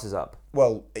the prices up.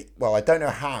 Well, I don't know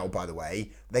how, by the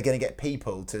way, they're going to get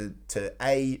people to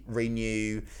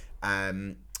renew.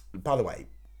 By the way,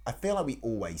 I feel like we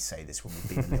always say this when we've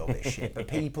been a little bit shit, but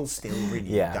people still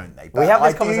renew, don't they? But we have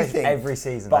this conversation every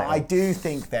season. But I do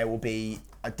think there'll be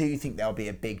a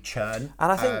big churn.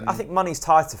 And I think money's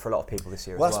tighter for a lot of people this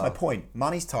year. Well, as well. That's my point.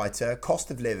 Money's tighter, cost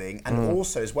of living, and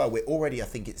also as well, we're already, I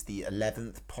think it's the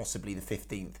 11th, possibly the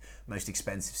 15th most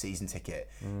expensive season ticket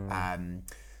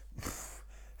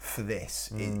for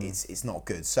this. It's not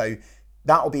good. So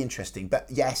that'll be interesting. But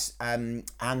yes, and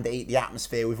the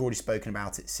atmosphere, we've already spoken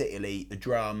about it. City Elite, the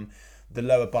drum, the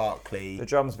Lower Barclay. The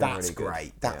drum's been that's really good.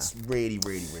 Great. That's really,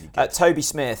 really, really good. Toby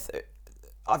Smith.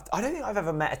 I don't think I've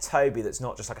ever met a Toby that's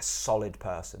not just like a solid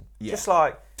person. Yeah. Just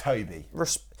like... Toby.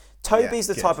 Toby's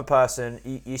the type of person,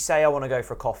 you say I want to go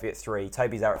for a coffee at 3,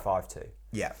 Toby's there at 5:02.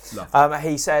 Yeah, love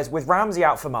he says, with Ramsey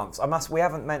out for months, we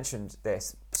haven't mentioned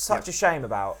this. Such a shame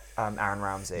about Aaron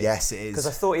Ramsey. Yes, it is. Because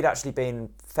I thought he'd actually been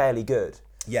fairly good.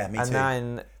 Yeah, me too. And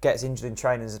then gets injured in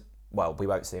training. Well, we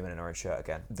won't see him in an orange shirt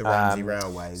again. The Ramsey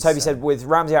Railways. Toby said, with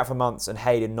Ramsey out for months and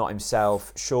Hayden not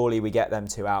himself, surely we get them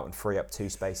 2 out and free up 2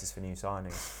 spaces for new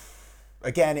signings.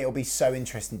 Again, it'll be so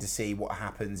interesting to see what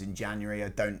happens in January. I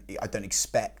don't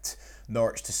expect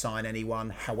Norwich to sign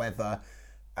anyone. However,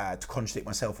 to contradict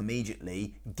myself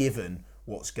immediately, given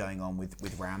what's going on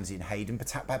with Ramsey and Hayden,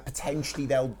 potentially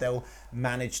they'll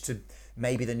manage to.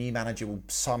 Maybe the new manager will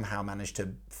somehow manage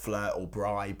to flirt or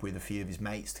bribe with a few of his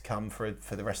mates to come for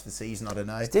the rest of the season. I don't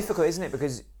know. It's difficult, isn't it?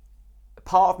 Because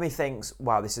part of me thinks,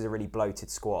 wow, this is a really bloated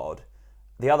squad.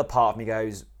 The other part of me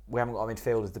goes, we haven't got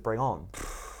midfielders to bring on.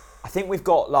 I think we've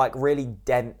got like really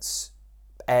dense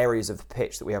areas of the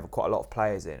pitch that we have quite a lot of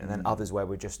players in, and then others where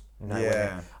we're just nowhere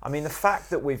near. I mean, the fact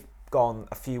that we've gone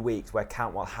a few weeks where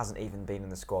Cantwell hasn't even been in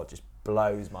the squad just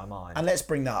blows my mind. And let's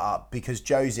bring that up because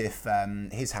Joseph,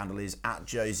 his handle is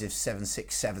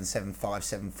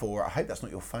 @Joseph7677574. I hope that's not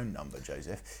your phone number,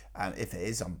 Joseph. If it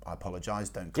is, I apologise.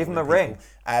 Don't give him a ring.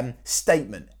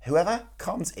 Statement: whoever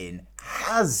comes in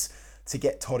has to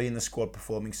get Toddy in the squad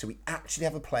performing, so we actually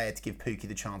have a player to give Pookie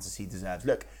the chances he deserves.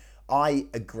 Look, I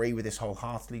agree with this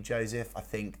wholeheartedly, Joseph. I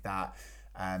think that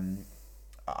I'm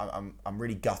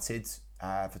really gutted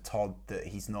for Todd that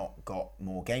he's not got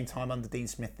more game time under Dean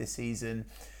Smith this season.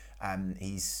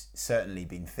 He's certainly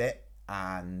been fit,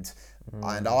 and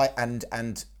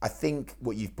I think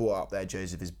what you've brought up there,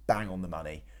 Joseph, is bang on the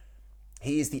money.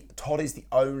 Todd is the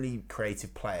only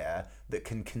creative player that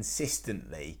can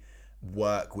consistently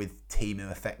work with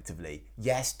Timo effectively.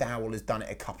 Yes, Dowell has done it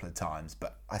a couple of times,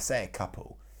 but I say a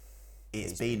couple.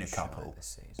 It's been a couple,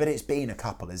 but it's been a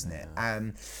couple, isn't it?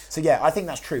 So yeah, I think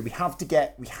that's true. We have to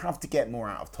get more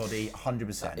out of Toddy,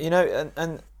 100%. You know,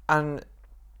 and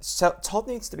so Todd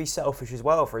needs to be selfish as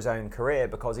well for his own career,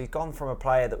 because he's gone from a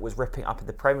player that was ripping up in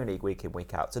the Premier League week in,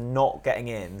 week out to not getting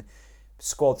in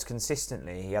squads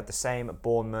consistently. He had the same at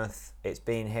Bournemouth. It's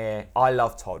been here. I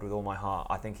love Todd with all my heart.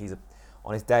 I think he's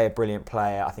on his day a brilliant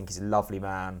player. I think he's a lovely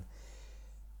man.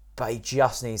 But he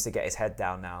just needs to get his head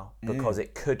down now, because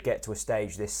it could get to a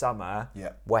stage this summer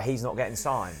where he's not getting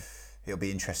signed. It'll be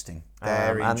interesting.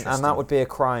 Very interesting. And that would be a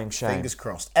crying shame. Fingers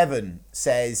crossed. Evan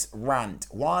says, rant.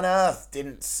 Why on earth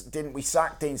didn't we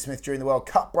sack Dean Smith during the World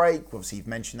Cup break? Obviously, you've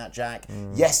mentioned that, Jack.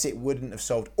 Yes, it wouldn't have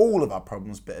solved all of our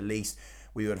problems, but at least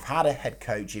we would have had a head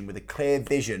coach in with a clear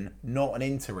vision, not an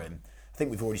interim. I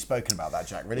think we've already spoken about that,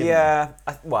 Jack, really. Yeah.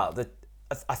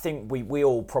 I think we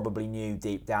all probably knew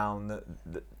deep down that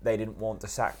they didn't want to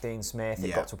sack Dean Smith.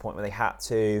 It got to a point where they had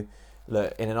to.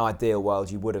 Look, in an ideal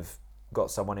world, you would have got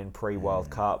someone in pre-World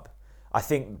Cup. I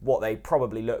think what they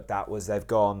probably looked at was they've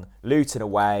gone Luton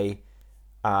away,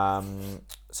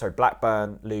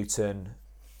 Blackburn, Luton,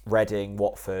 Reading,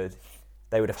 Watford.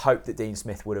 They would have hoped that Dean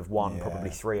Smith would have won probably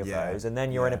 3 of those, and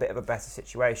then you're in a bit of a better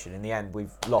situation. In the end,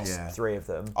 we've lost 3 of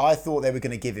them. I thought they were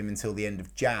going to give him until the end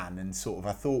of Jan, and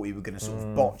I thought we were going to sort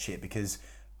of botch it, because,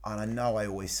 and I know I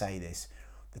always say this,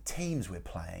 the teams we're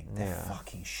playing, they're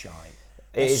fucking shite.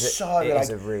 It is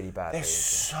a really bad league. They're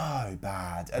so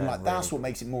bad, and that's what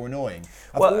makes it more annoying.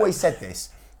 I've always said this,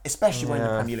 especially when in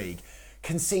the Premier League.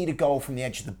 Concede a goal from the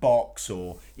edge of the box,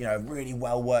 or a really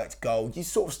well worked goal, you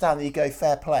sort of stand there, you go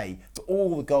fair play. But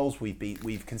all the goals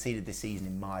we've conceded this season,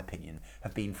 in my opinion,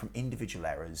 have been from individual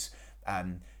errors,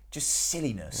 just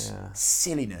silliness,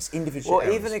 individual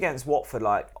errors. Even against Watford,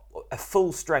 like a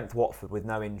full strength Watford with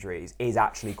no injuries is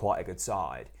actually quite a good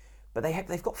side. But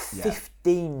they've got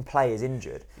 15 players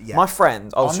injured. Yeah. My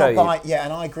friend, I'll show you.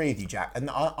 And I agree with you, Jack. And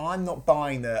I'm not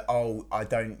buying the,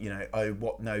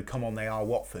 come on, they are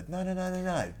Watford.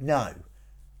 No.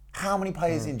 How many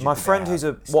players injured? My friend, who's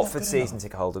a Watford season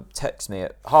ticket holder, texted me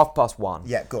at 1:30.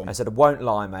 Yeah, go on. I said, I won't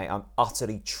lie, mate, I'm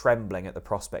utterly trembling at the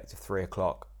prospect of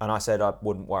 3:00. And I said I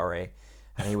wouldn't worry.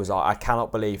 And he was like, I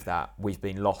cannot believe that we've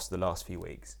been lost the last few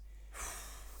weeks.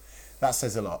 That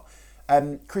says a lot.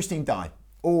 Christine Dye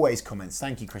always comments.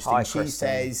 Thank you, Christine. Hi, She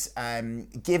says,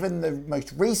 given the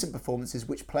most recent performances,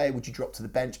 which player would you drop to the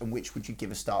bench and which would you give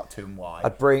a start to, and why?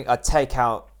 I'd take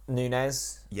out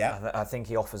Nunez. Yeah. I think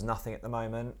he offers nothing at the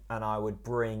moment. And I would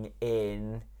bring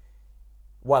in,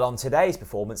 on today's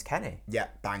performance, Kenny. Yeah,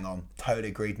 bang on. Totally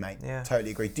agreed, mate. Yeah. Totally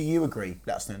agreed. Do you agree?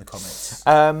 Let us know in the comments.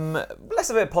 Let's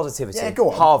have a bit of positivity. Yeah, go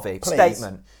on. Harvey, please.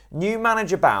 Statement. New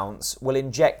manager bounce will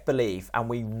inject belief and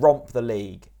we romp the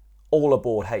league. All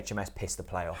aboard HMS Piss the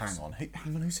playoffs. Hang on,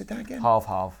 who said that again? Half.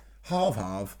 Half.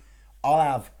 I'll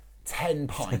have 10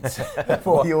 pints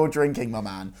before you're drinking, my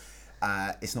man.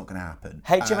 It's not going to happen.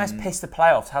 HMS Piss the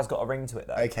playoffs has got a ring to it,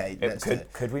 though. Okay,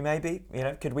 could we maybe?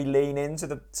 Could we lean into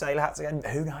the sailor hats again?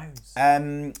 Who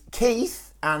knows?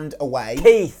 Keith and Away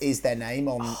Keith is their name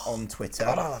on Twitter.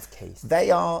 God, I love Keith.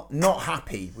 They are not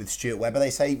happy with Stuart Webber. They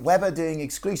say Webber doing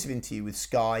exclusive interview with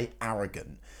Sky,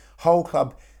 arrogant. Whole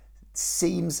club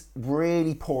seems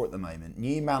really poor at the moment.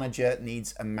 New manager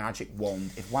needs a magic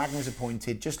wand. If Wagner's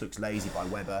appointed, just looks lazy by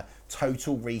Webber.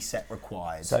 Total reset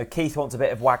required. So Keith wants a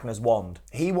bit of Wagner's wand.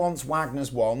 He wants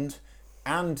Wagner's wand,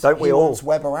 and he wants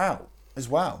Webber out as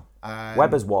well.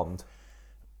 Webber's wand.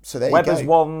 So there Webber's you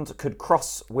go. wand could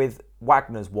cross with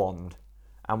Wagner's wand,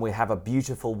 and we have a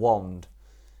beautiful wand,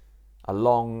 a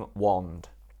long wand.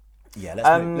 Yeah,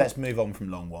 let's move on from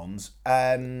long wands.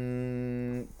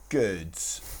 Good.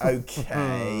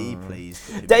 Okay,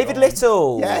 please. David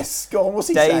Little. Yes, go on. What's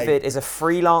he saying? David is a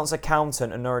freelance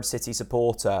accountant and Norwich City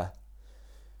supporter.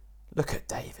 Look at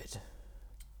David.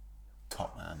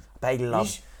 Top man.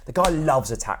 The guy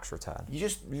loves a tax return. You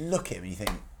just look at him and you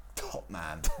think, top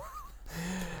man.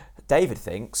 David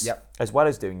thinks, as well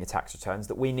as doing your tax returns,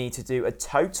 that we need to do a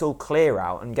total clear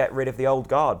out and get rid of the old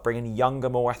guard, bring in younger,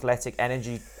 more athletic,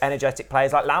 energetic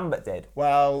players like Lambert did.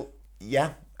 Well,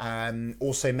 yeah.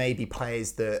 Also, maybe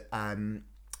players that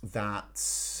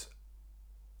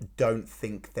don't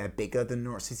think they're bigger than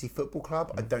Norwich City Football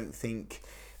Club. I don't think.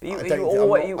 But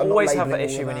you always have that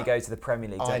issue when you go to the Premier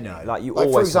League. I know. Like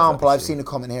for example, I've seen a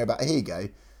comment here about. Here you go.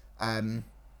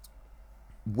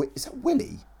 Is that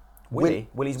Willie?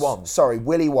 Willie's one. Sorry,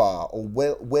 Willie Wah or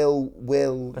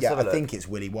Will. Let's Yeah, have a I look. think it's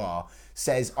Willie Wah.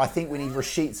 Says, I think we need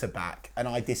Rashica back, and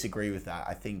I disagree with that.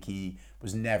 I think he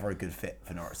was never a good fit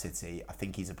for Norwich City. I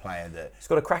think he's a player that He's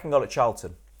got a cracking goal at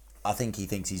Charlton. I think he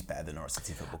thinks he's better than Norwich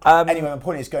City Football Club. Anyway, my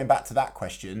point is, going back to that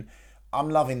question, I'm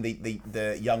loving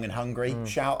the young and hungry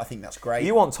shout. I think that's great.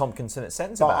 You want Tompkinson at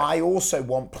centre But back. I also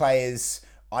want players.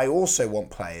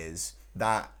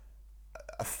 That,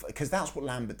 because that's what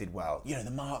Lambert did well. You know,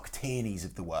 the Mark Tierney's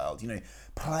of the world. You know,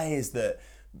 players that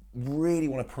really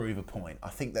want to prove a point. I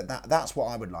think that's what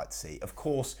I would like to see. Of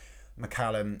course,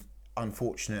 McCallum,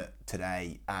 unfortunate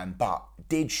today, but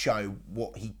did show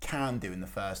what he can do in the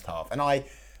first half. And I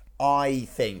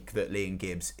think that Liam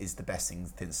Gibbs is the best thing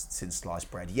since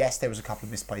sliced bread. Yes, there was a couple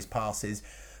of misplaced passes,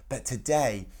 but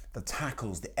today, the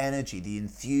tackles, the energy, the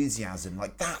enthusiasm,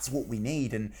 like that's what we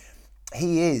need. And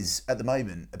he is, at the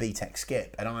moment, a BTEC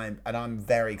skip. And I'm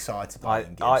very excited by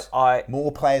Liam Gibbs.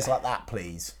 More players like that,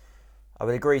 please. I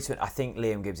would agree to it. I think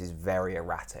Liam Gibbs is very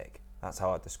erratic. That's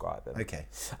how I'd describe him. Okay.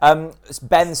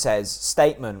 Ben says,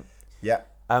 statement, Yeah.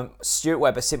 Stuart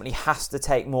Webber simply has to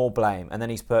take more blame. And then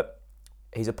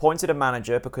he's appointed a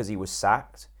manager because he was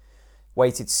sacked,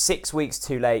 waited 6 weeks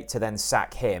too late to then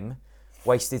sack him,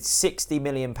 wasted £60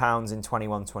 million in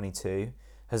 21-22,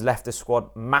 has left the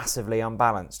squad massively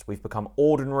unbalanced. We've become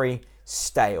ordinary,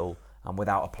 stale, and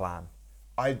without a plan.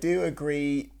 I do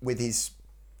agree with his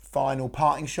final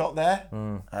parting shot there.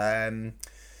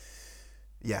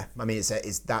 Yeah, I mean,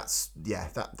 that's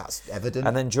evident.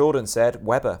 And then Jordan said,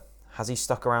 Webber, has he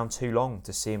stuck around too long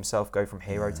to see himself go from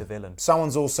hero to villain?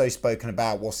 Someone's also spoken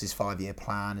about what's his 5-year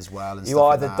plan as well. And You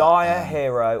stuff either like that. die a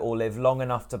hero or live long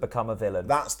enough to become a villain.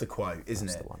 That's the quote, isn't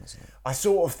it? the one, isn't it? I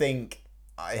sort of think,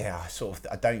 I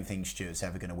don't think Stuart's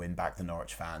ever going to win back the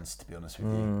Norwich fans, to be honest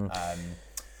with you.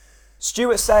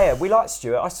 Stuart Sayer, we like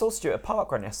Stuart. I saw Stuart at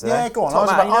Parkrun yesterday. Yeah, go on. Top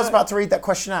man, I was about to read that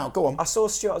question out. Go on. I saw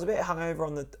Stuart. I was a bit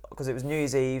hungover because it was New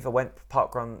Year's Eve. I went to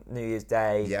Parkrun New Year's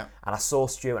Day. Yeah. And I saw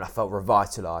Stuart and I felt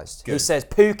revitalised. Good. He says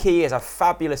Pookie is a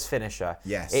fabulous finisher.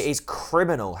 Yes. It is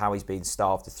criminal how he's been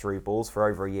starved of through balls for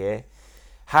over a year.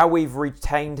 How we've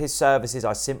retained his services,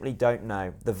 I simply don't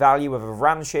know. The value of a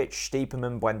Vrancic,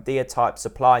 Stiepermann, Buendia type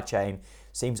supply chain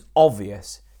seems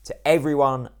obvious to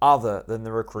everyone other than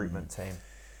the recruitment team.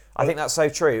 I think that's so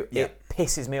true. Yeah. It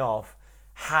pisses me off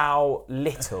how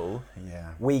little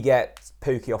Yeah. we get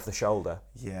Pookie off the shoulder.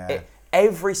 Yeah.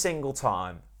 Every single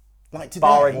time, Like today.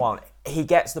 barring one, he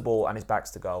gets the ball and his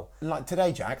back's to goal. Like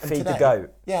today, Jack. and Feed today, the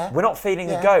goat. Yeah. We're not feeding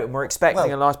Yeah. the goat and we're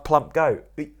expecting Well, a nice plump goat.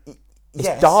 It's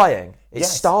Yes. dying. It's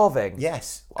Yes. starving.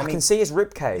 Yes. I can see his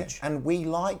rib cage. And we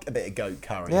like a bit of goat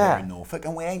curry Yeah. here in Norfolk,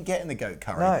 and we ain't getting the goat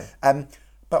curry. No.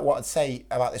 But what I'd say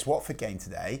about this Watford game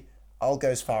today, I'll go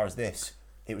as far as this.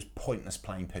 It was pointless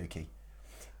playing Pookie.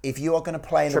 If you are going to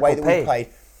play in the way that Triple we P. played,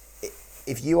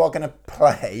 if you are going to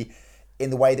play in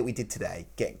the way that we did today,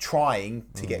 trying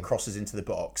to get crosses into the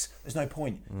box, there's no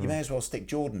point. You may as well stick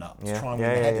Jordan up to try and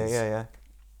win the headers.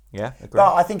 Yeah, agree.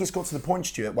 But I think it's got to the point,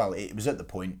 Stuart, well, it was at the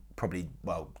point,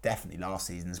 definitely last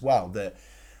season as well, that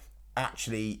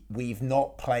actually we've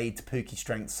not played to Pookie's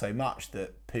strength so much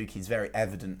that Pookie's very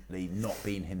evidently not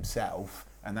been himself,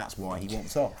 and that's why he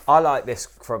wants off. I like this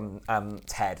from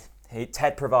Ted.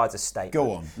 Ted provides a statement.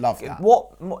 Go on, love that.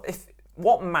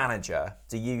 What manager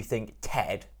do you think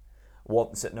Ted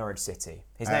wants at Norwich City?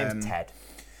 His name's Ted.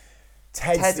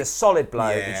 Ted's a solid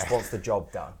bloke who just wants the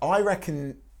job done. I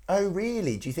reckon... Oh,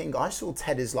 really? Do you think... I saw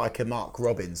Ted as like a Mark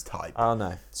Robbins type. Oh,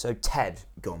 no. So Ted,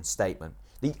 Go on. statement.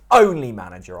 The only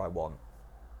manager I want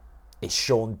is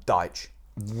Sean Dyche.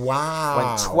 Wow.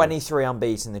 Went 23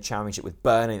 unbeaten in the Championship with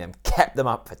Burnley, then kept them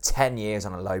up for 10 years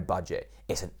on a low budget.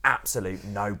 It's an absolute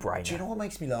no-brainer. Do you know what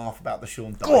makes me laugh about the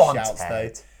Sean Go Dyche on, shouts,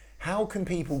 Ted. though? How can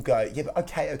people go, yeah, but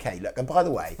okay, look, and by the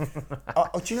way, do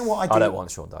you know what I do? I don't want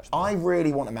Sean Dyche. I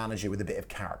really want a manager with a bit of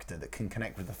character that can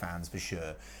connect with the fans for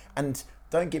sure. And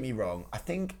don't get me wrong, I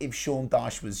think if Sean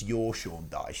Dyche was your Sean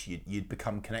Dyche, you'd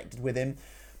become connected with him.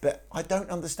 But I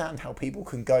don't understand how people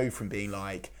can go from being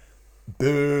like,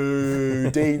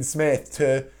 boo, Dean Smith,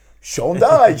 to Sean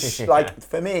Dyche. Yeah. Like,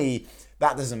 for me,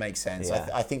 that doesn't make sense. Yeah.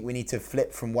 I think we need to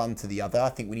flip from one to the other. I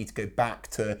think we need to go back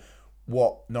to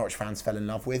what Norwich fans fell in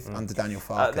love with under Daniel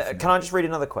Farke. Can I just read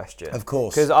another question? Of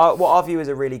course. Because what our viewers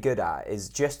are really good at is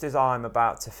just as I'm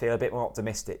about to feel a bit more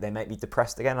optimistic, they make me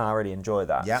depressed again, and I really enjoy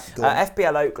that. Yeah, go on.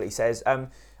 FPL Oakley says,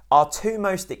 our two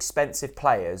most expensive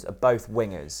players are both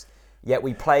wingers. yet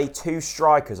we play 2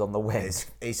 strikers on the wing.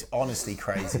 It's honestly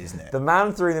crazy, isn't it? The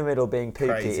man through the middle being Pukki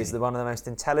Crazy. is one of the most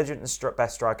intelligent and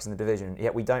best strikers in the division,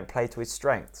 yet we don't play to his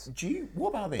strengths. What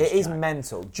about this? It is Jack?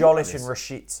 mental. Jolish and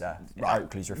Rashica,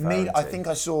 Oakley's referring to. I think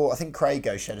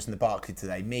Craigo showed us in the Barclay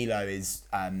today. Milo is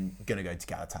going to go to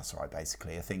Galatasaray,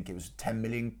 basically. I think it was 10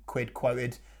 million quid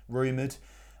quoted, rumoured.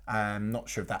 Not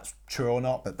sure if that's true or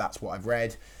not, but that's what I've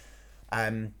read.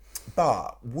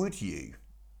 But would you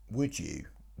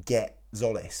get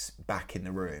Zolis back in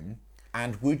the room,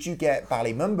 and would you get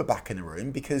Ballymumba back in the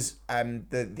room? Because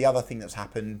the other thing that's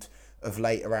happened of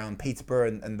late around Peterborough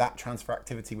and that transfer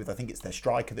activity with, I think it's their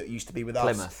striker that used to be with us.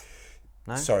 Plymouth.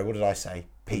 No? Sorry, what did I say?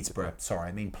 Peterborough. Sorry,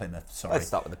 I mean Plymouth. Sorry. Let's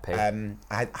start with the P.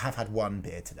 I have had one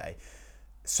beer today.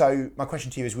 So my question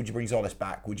to you is, would you bring Zolis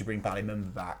back? Would you bring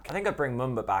Ballymumba back? I think I'd bring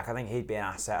Mumba back. I think he'd be an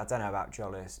asset. I don't know about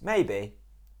Jolish. Maybe.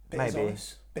 Bit of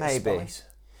Zolis, bit of spice.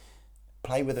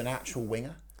 Play with an actual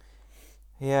winger.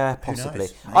 Yeah, possibly.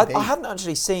 Maybe. I hadn't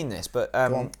actually seen this, but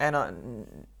on.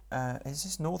 is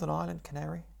this Northern Ireland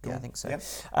Canary? Yeah, I think so. Yep.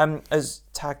 Has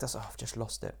tagged us. Oh, I've just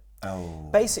lost it. Oh.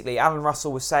 Basically, Alan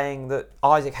Russell was saying that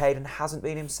Isaac Hayden hasn't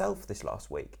been himself this last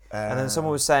week, and then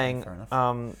someone was saying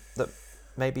that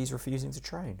maybe he's refusing to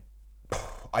train.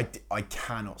 I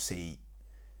cannot see.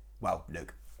 Well,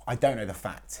 look, I don't know the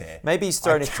facts here. Maybe he's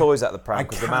thrown his toys out the pram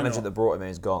because the manager that brought him in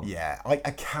is gone. Yeah, I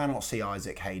cannot see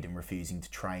Isaac Hayden refusing to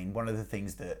train. One of the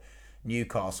things that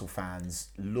Newcastle fans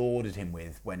lauded him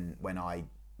with when I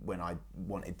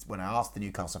asked the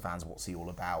Newcastle fans what's he all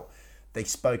about, they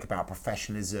spoke about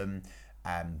professionalism,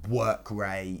 work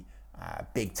rate,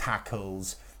 big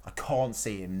tackles. I can't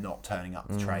see him not turning up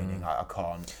to training. I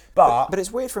can't. But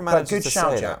it's weird for a manager to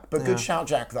say that. Good shout,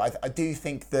 Jack. That I do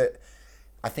think that.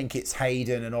 I think it's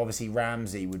Hayden, and obviously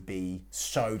Ramsey would be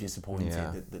so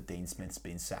disappointed that Dean Smith's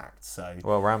been sacked. So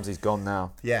Ramsey's gone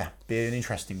now. Yeah, be an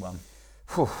interesting one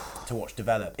to watch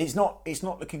develop. It's not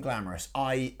looking glamorous.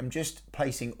 I am just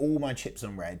placing all my chips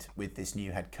on red with this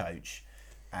new head coach,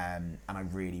 and I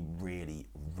really, really,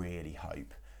 really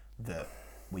hope that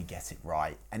we get it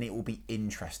right. And it will be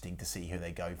interesting to see who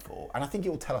they go for. And I think it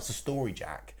will tell us a story,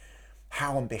 Jack.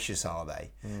 How ambitious are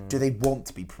they? Do they want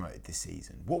to be promoted this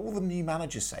season? What will the new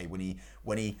manager say when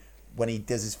he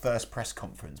does his first press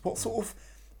conference? What sort of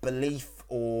belief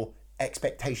or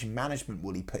expectation management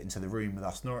will he put into the room with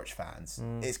us Norwich fans?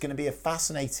 It's going to be a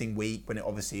fascinating week when it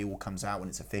obviously all comes out, when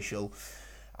it's official.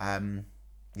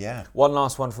 Yeah. One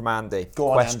last one from Andy.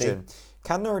 Go on, Question. Andy.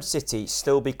 Can Norwich City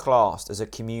still be classed as a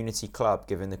community club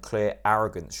given the clear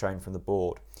arrogance shown from the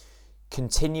board?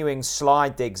 Continuing sly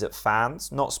digs at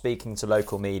fans, not speaking to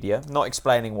local media, not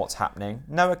explaining what's happening,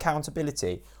 no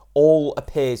accountability, all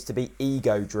appears to be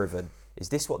ego-driven. Is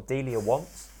this what Delia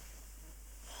wants?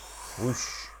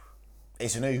 Whoosh.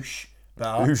 It's an oosh.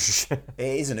 Oosh. It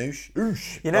is an oosh.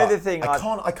 Oosh. You know the thing... I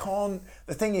can't...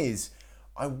 The thing is,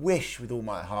 I wish with all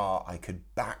my heart I could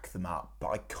back them up,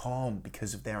 but I can't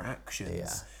because of their actions.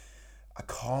 Yeah. I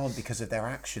can't because of their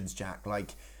actions, Jack.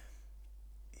 Like...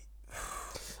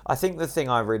 I think the thing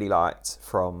I really liked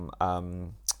from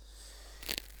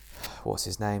what's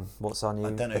his name? What's our new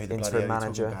interim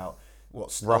manager? About.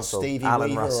 What's Russell? Stevie Alan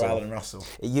Weaver Russell. or Alan Russell?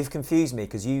 You've confused me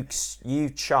because you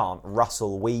chant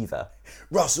Russell Weaver.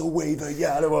 Russell Weaver,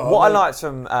 yeah. What I liked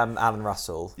from Alan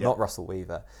Russell, not Russell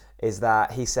Weaver, is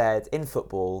that he said in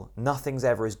football nothing's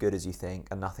ever as good as you think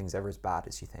and nothing's ever as bad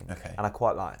as you think. Okay. And I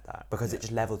quite liked that because it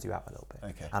just levelled you out a little bit.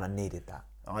 Okay. And I needed that.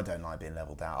 I don't like being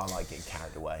levelled out. I like getting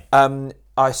carried away.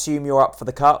 I assume you're up for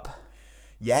the cup.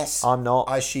 Yes. I'm not.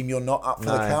 I assume you're not up for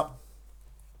the cup.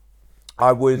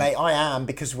 I would. Mate, I am,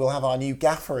 because we'll have our new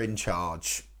gaffer in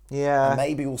charge. Yeah. And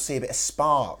maybe we'll see a bit of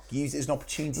spark. Use it as an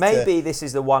opportunity Maybe this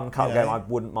is the one cup game I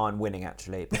wouldn't mind winning,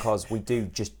 actually, because we do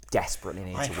just desperately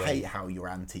need to win. I hate how you're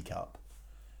anti-cup.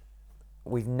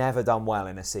 We've never done well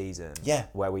in a season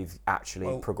where we've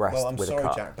actually progressed with a cup. Well,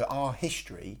 I'm sorry, Jack, but our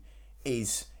history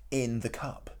is in the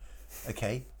cup,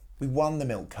 okay? We won the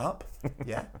Milk Cup,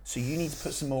 yeah? So you need to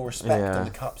put some more respect on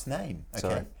the cup's name, okay?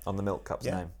 Sorry, on the Milk Cup's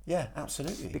name. Yeah,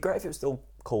 absolutely. It'd be great if it was still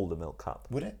called the Milk Cup.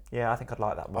 Would it? Yeah, I think I'd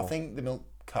like that more. I think the Milk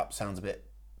Cup sounds a bit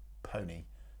pony.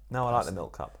 No, I like the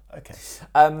Milk Cup. Okay.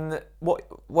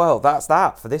 Well, that's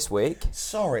that for this week.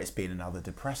 Sorry it's been another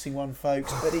depressing one,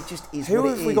 folks, but it just is Who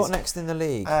what it have we got next in the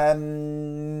league?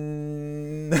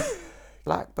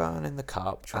 Blackburn in the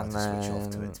cup. Trying to switch off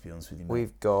to it, to be honest with you, mate.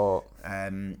 We've got...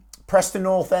 Preston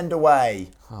North End away.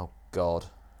 Oh, God.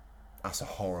 That's a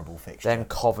horrible fixture. Then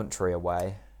Coventry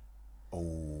away.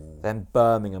 Ooh. Then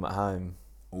Birmingham at home.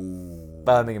 Ooh.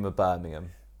 Birmingham.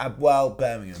 Birmingham.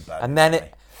 And then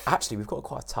actually, we've got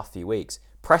quite a tough few weeks.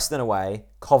 Preston away,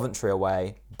 Coventry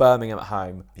away, Birmingham at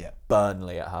home,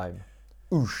 Burnley at home.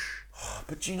 Oosh.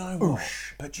 But do you know what?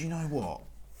 But do you know what?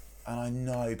 And I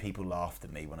know people laughed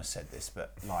at me when I said this,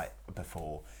 but like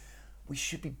before, we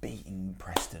should be beating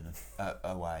Preston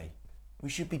away. We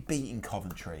should be beating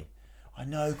Coventry. I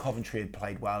know Coventry had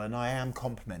played well, and I am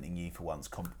complimenting you for once,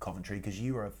 Coventry, because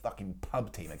you were a fucking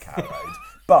pub team at Carrow Road.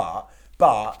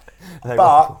 But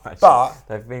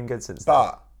they've been good since.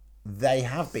 But they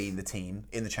have been the team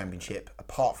in the Championship,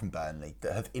 apart from Burnley,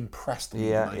 that have impressed me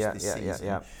the most this season.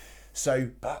 Yeah. So,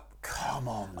 but come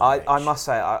on, I must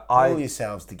say, pull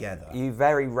yourselves together. You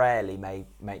very rarely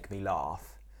make me laugh.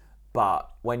 But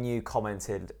when you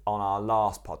commented on our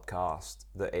last podcast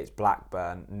that it's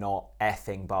Blackburn, not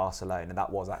effing Barcelona, that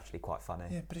was actually quite funny.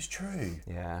 Yeah, but it's true.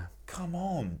 Yeah. Come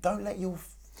on, don't let your...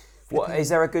 What, is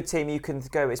there a good team you can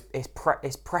go?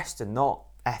 It's Preston, not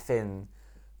effing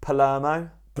Palermo.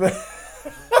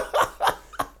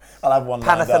 I'll have one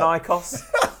lined up. Panathinaikos.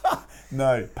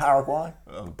 No, Paraguay.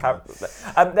 Oh,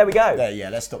 there we go. Yeah,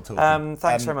 let's stop talking.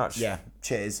 Thanks very much. Yeah,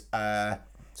 cheers.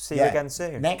 See you again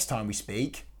soon. Next time we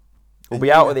speak... We'll be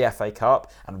out of the FA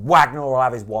Cup, and Wagner will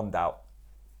have his wand out.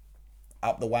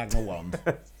 Up the Wagner wand.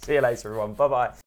 See you later, everyone. Bye-bye.